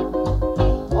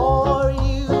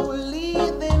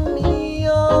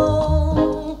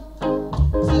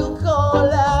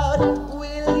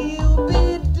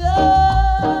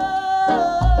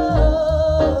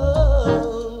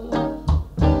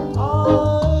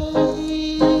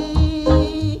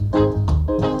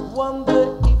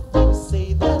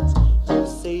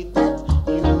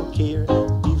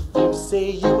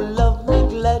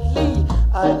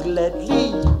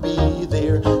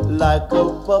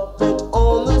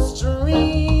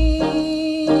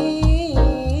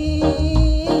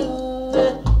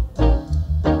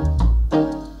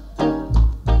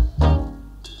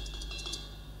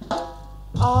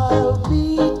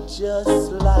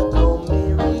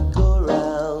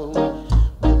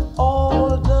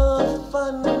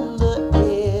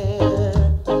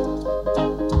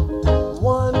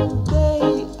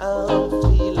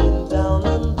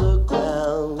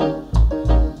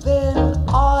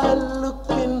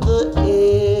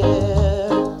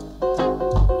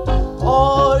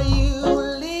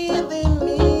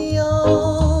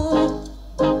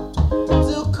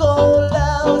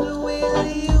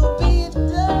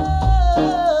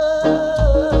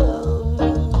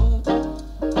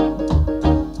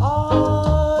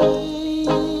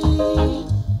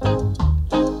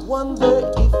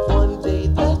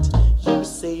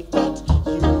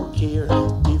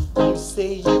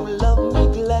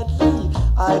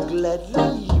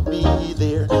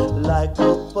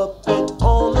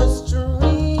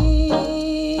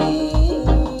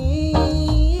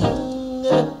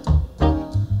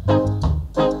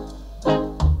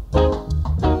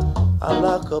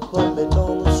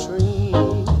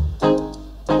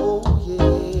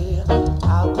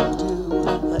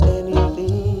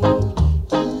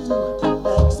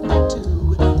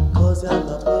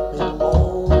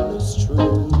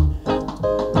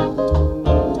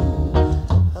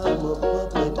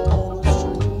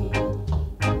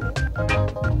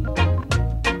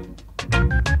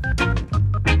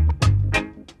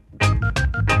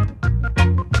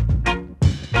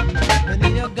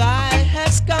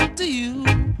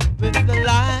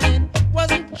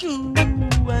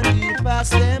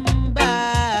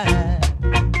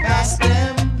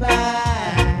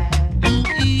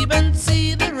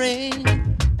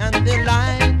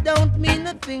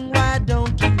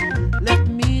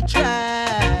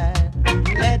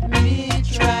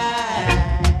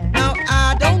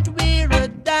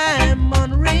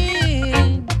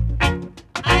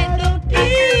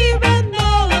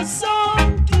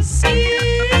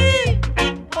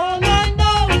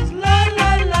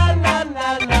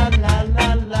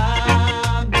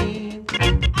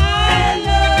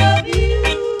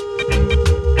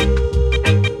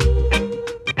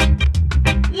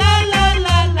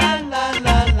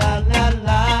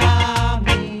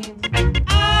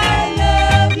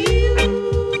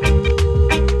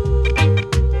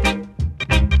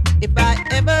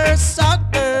 ever saw,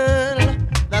 girl,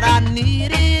 that I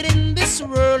needed in this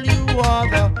world, you are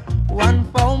the one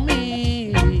for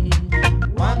me.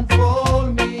 One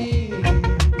for me.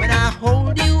 When I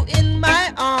hold you in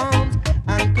my arms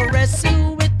and caress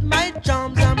you with my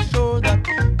charms, I'm sure that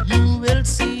you will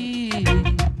see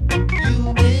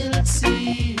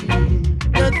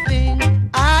the thing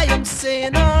I am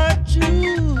saying are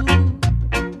true.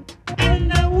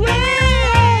 And the way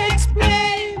I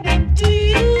explain them to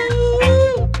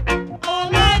you,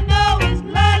 all I know is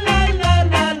la la la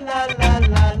la la la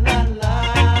la la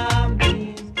la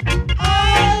means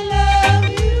I love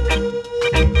you.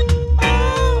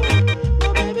 Oh,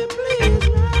 oh baby, please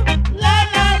now. La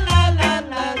la la la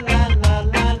la la la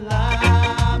la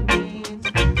la means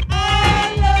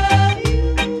I love you.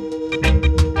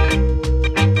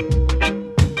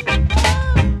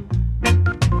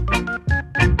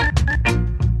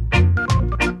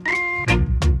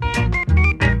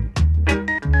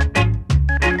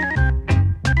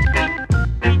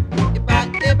 If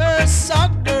I ever saw,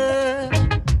 girl,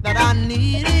 that I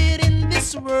needed in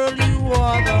this world, you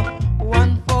are the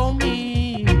one for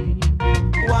me.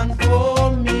 One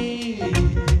for me.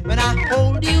 When I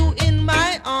hold you in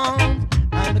my arms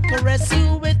and caress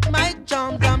you with my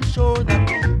charms, I'm sure that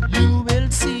you will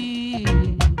see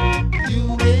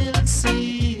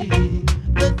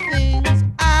the things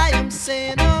I am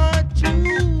saying are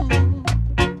true.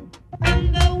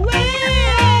 And the way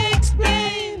I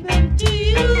explain them to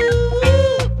you,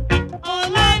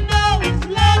 all I know is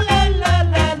la la la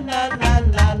la la la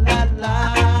la la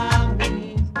la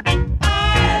means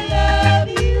I love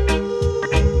you.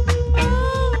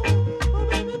 Oh, oh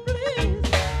baby,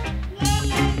 please. La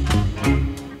la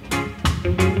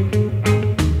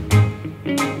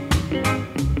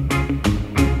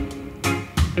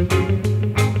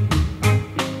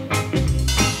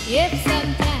If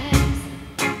sometimes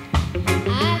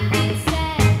I feel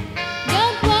sad,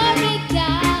 don't worry,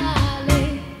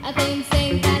 darling. Things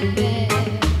ain't that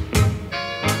bad.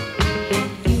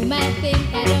 You might think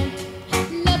I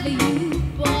don't love you,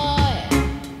 boy,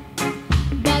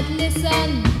 but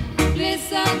listen,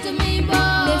 listen to me, boy.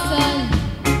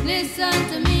 Listen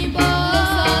to me, boy.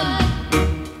 Listen.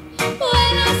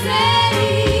 When I say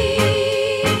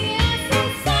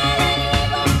silent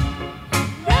river,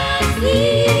 run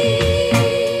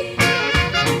sleep,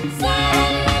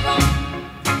 silent river,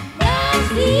 run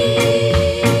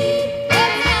sleep.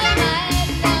 That's how my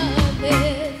love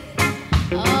is.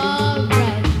 All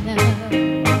right now,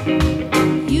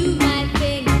 you might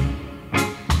think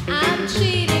I'm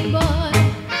cheating, boy,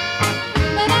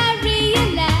 but I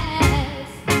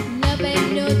realize love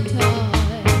ain't no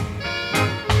toy.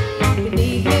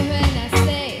 Believe me when I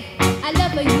say I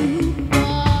love you,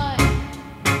 boy.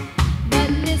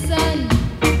 But listen,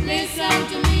 listen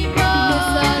to me,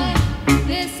 boy.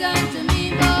 Listen to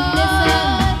me, boy.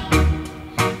 Listen.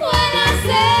 When I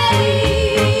say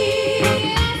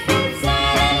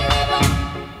silent river,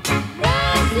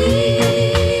 run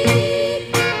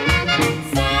sleep,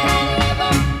 silent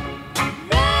river,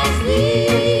 run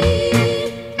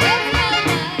sleep. That's how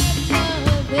my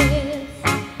love is.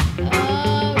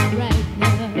 All right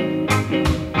now.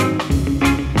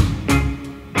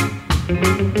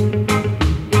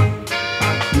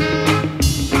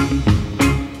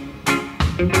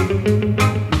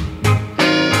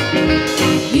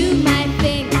 You might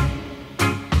think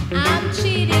I'm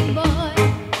cheating, boy,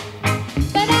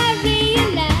 but I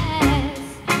realize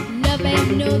love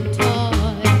ain't no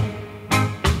toy.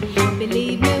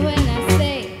 Believe me when I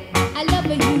say I love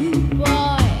you,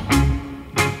 boy.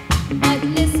 But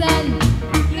listen,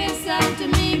 listen to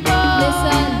me,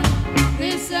 boy.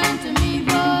 Listen to me,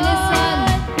 boy.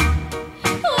 Listen.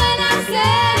 When I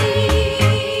say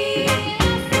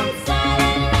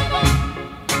silent river,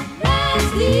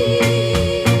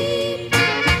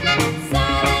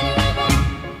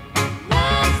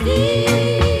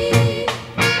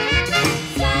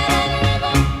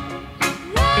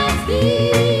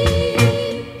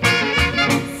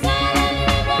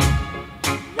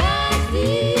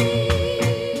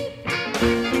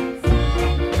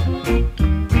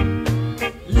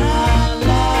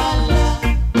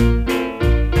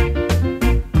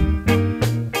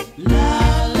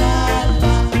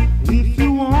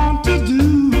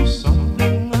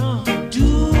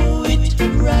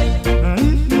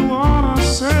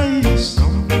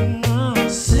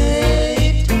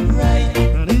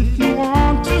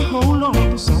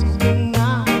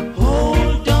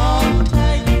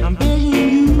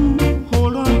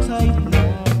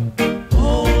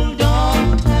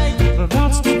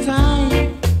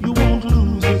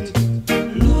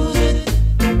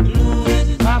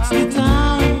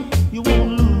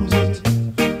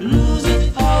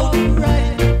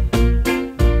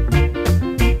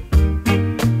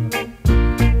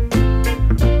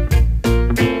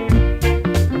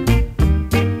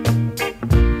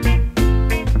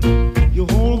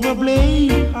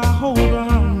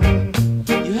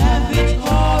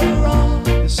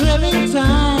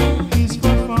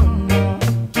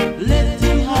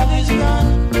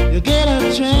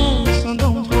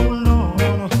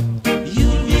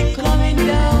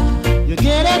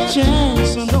 time,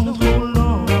 so don't hold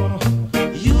on.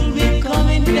 You'll be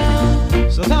coming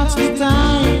down, so that's the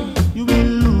time you will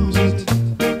lose it.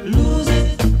 Lose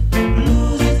it,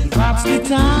 lose it. That's the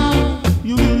time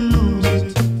you will lose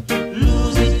it.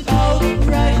 Lose it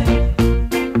outright.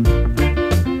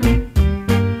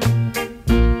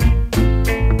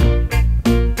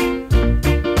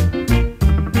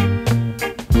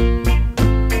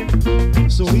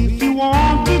 So if you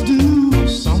want to do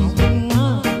something,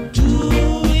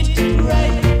 do it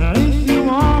right. And if you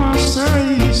want to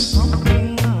say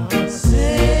something,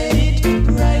 say it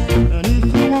right.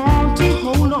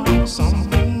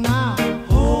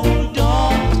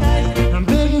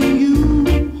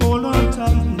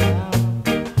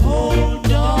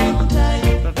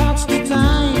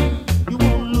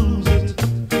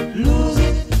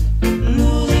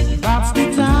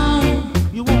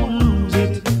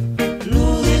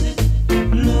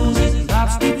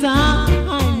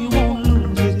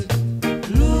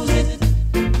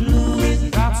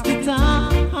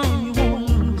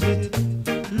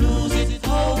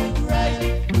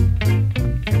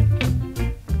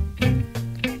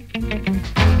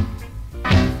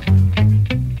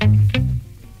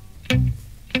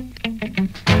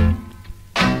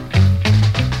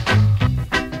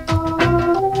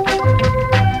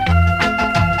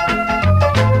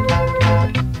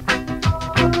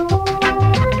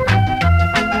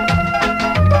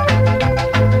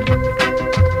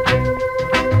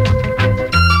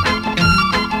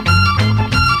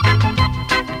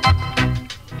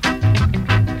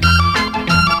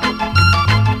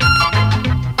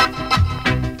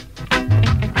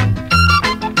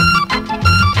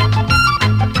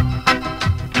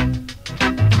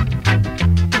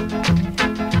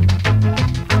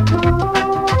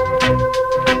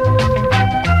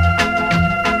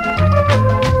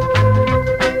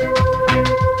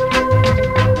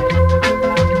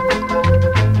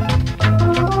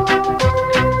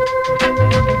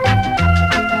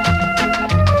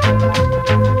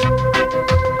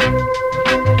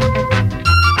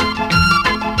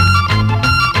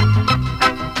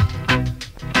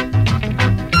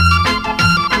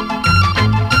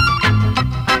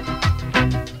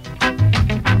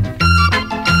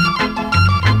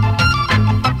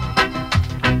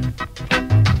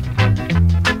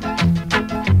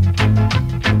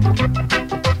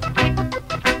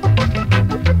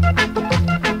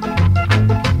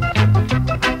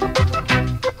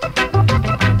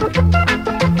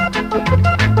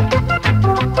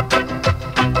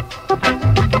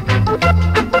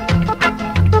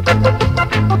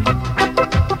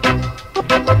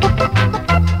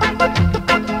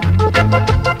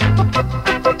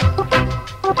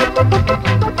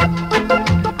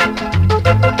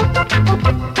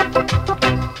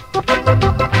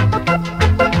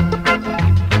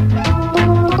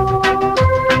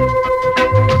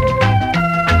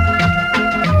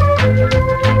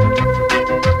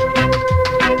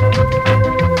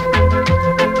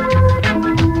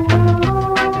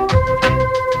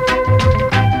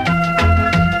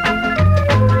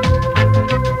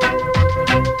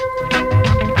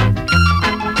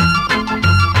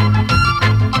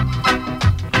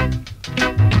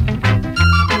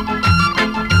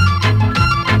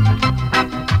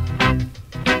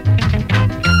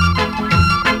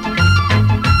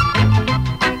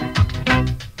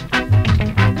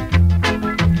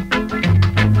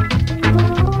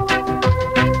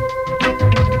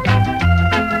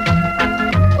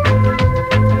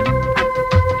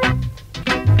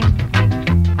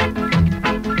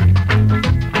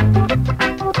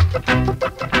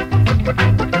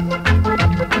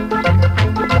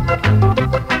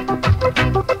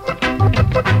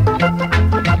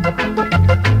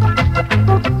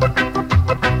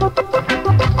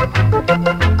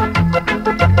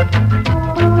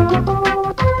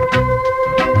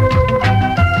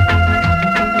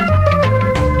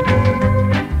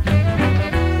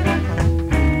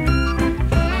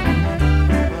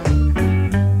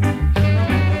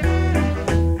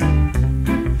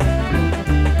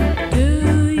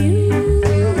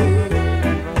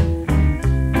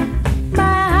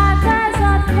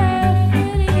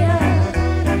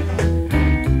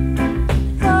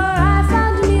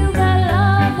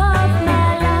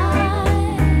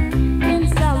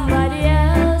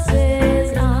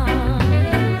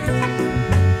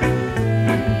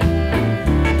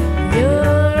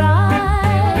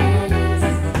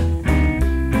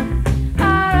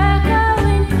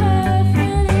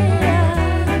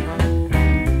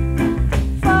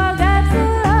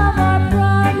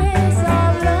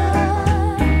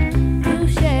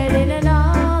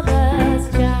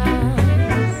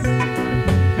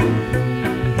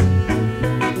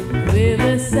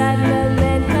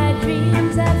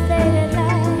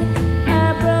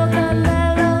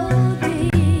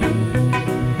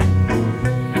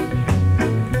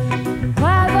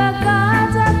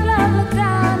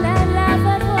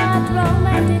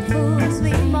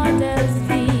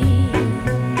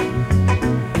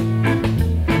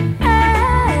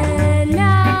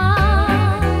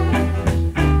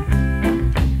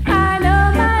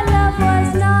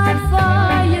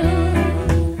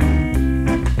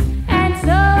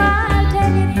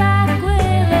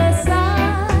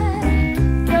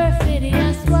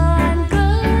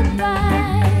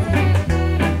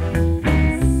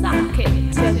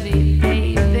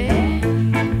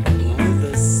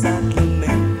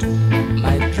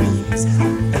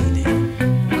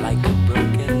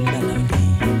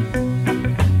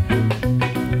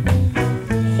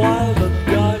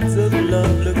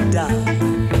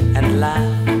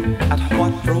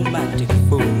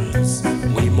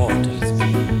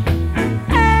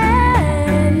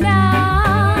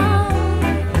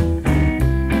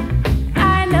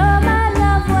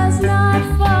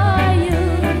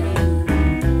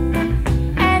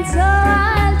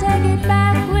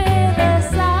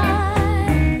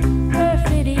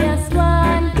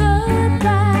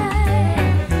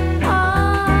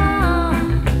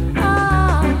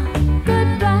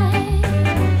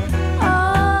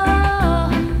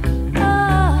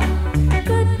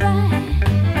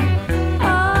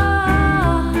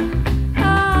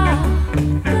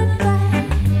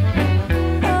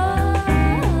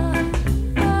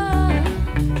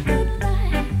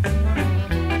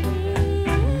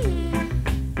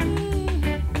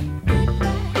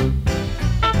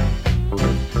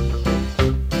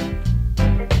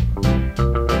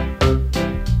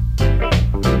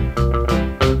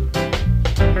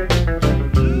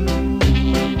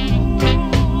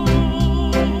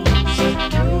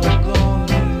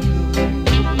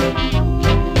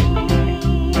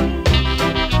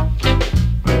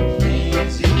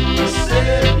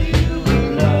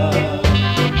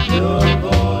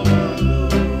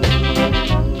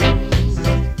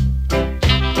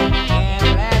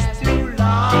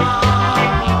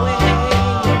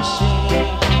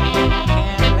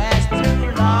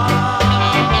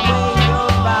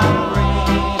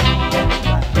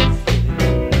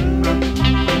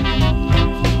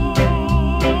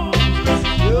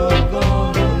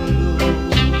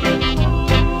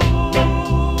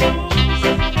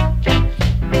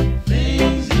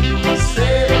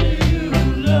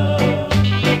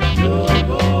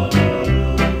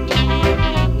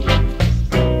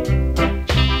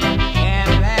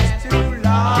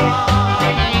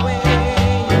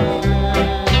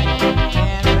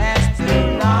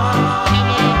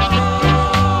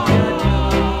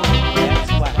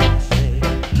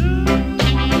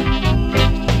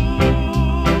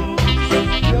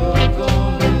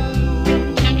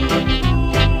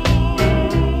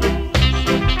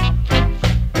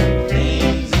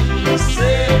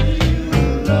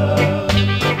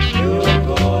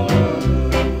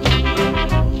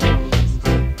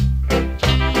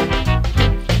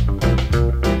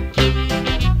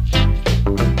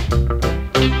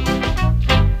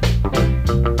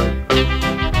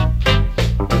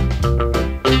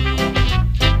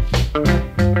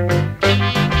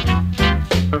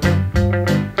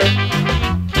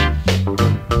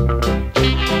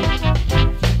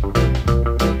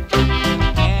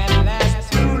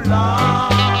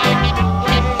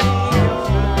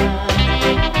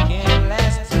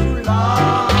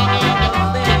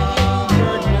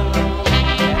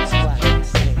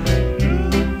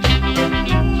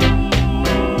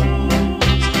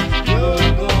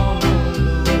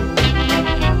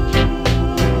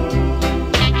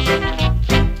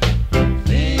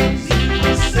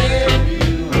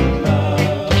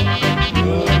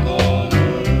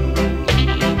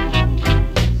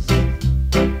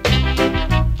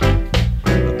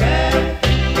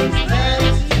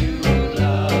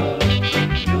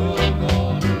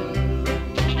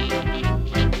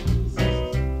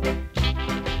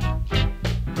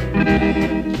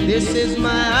 This is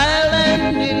my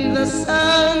island in the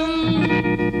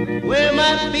sun, where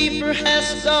my people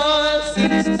has gone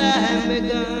since time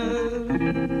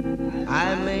begun.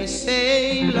 I may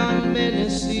sail on many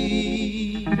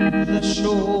seas, the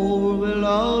shore will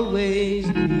always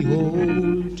be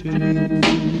whole to me.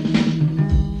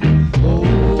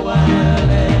 Oh,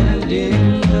 island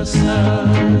in the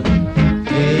sun,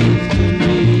 gave to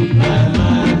me by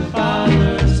my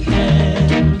father's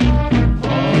hand.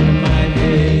 All my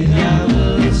days I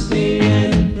will sing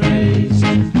and praise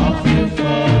of the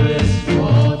forest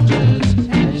waters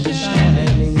and the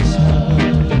shining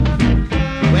sun.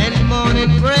 When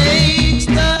morning breaks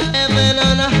the heaven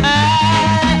on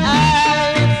high,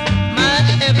 my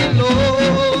heavy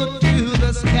load to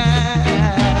the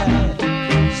sky.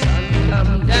 Sun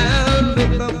come down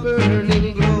with a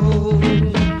burning glow,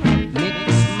 mix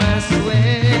my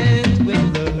sweat with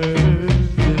the earth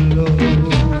below.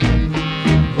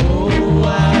 Oh,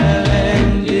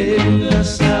 island in the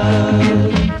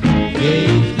sun,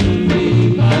 gave to me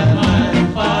by my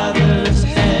father's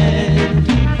hand.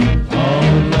 All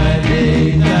my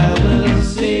days I will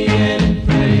sing and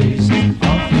praise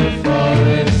of the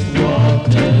forest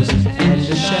waters and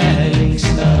the shining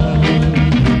sun.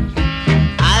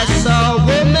 I saw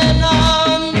women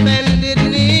on bended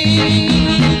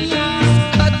knees,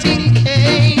 cutting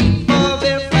cane for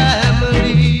their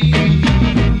family.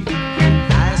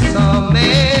 I saw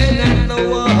men at the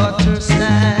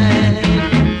waterside,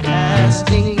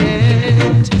 casting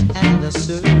net at the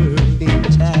surfing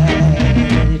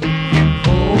tide.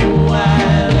 Oh,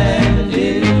 island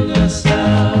in the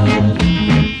sun,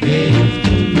 gave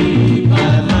to me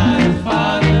by my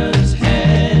father's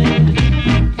hand.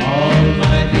 All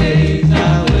my days I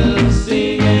will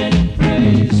sing and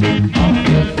praise of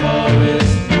the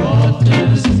forest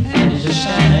waters and the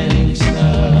shining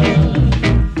sun.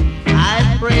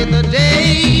 I pray the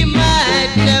day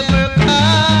might never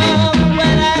come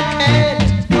when I can't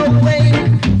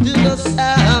awake to the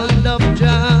sound of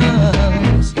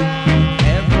drums.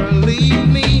 Ever leave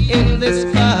me in this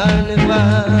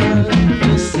carnival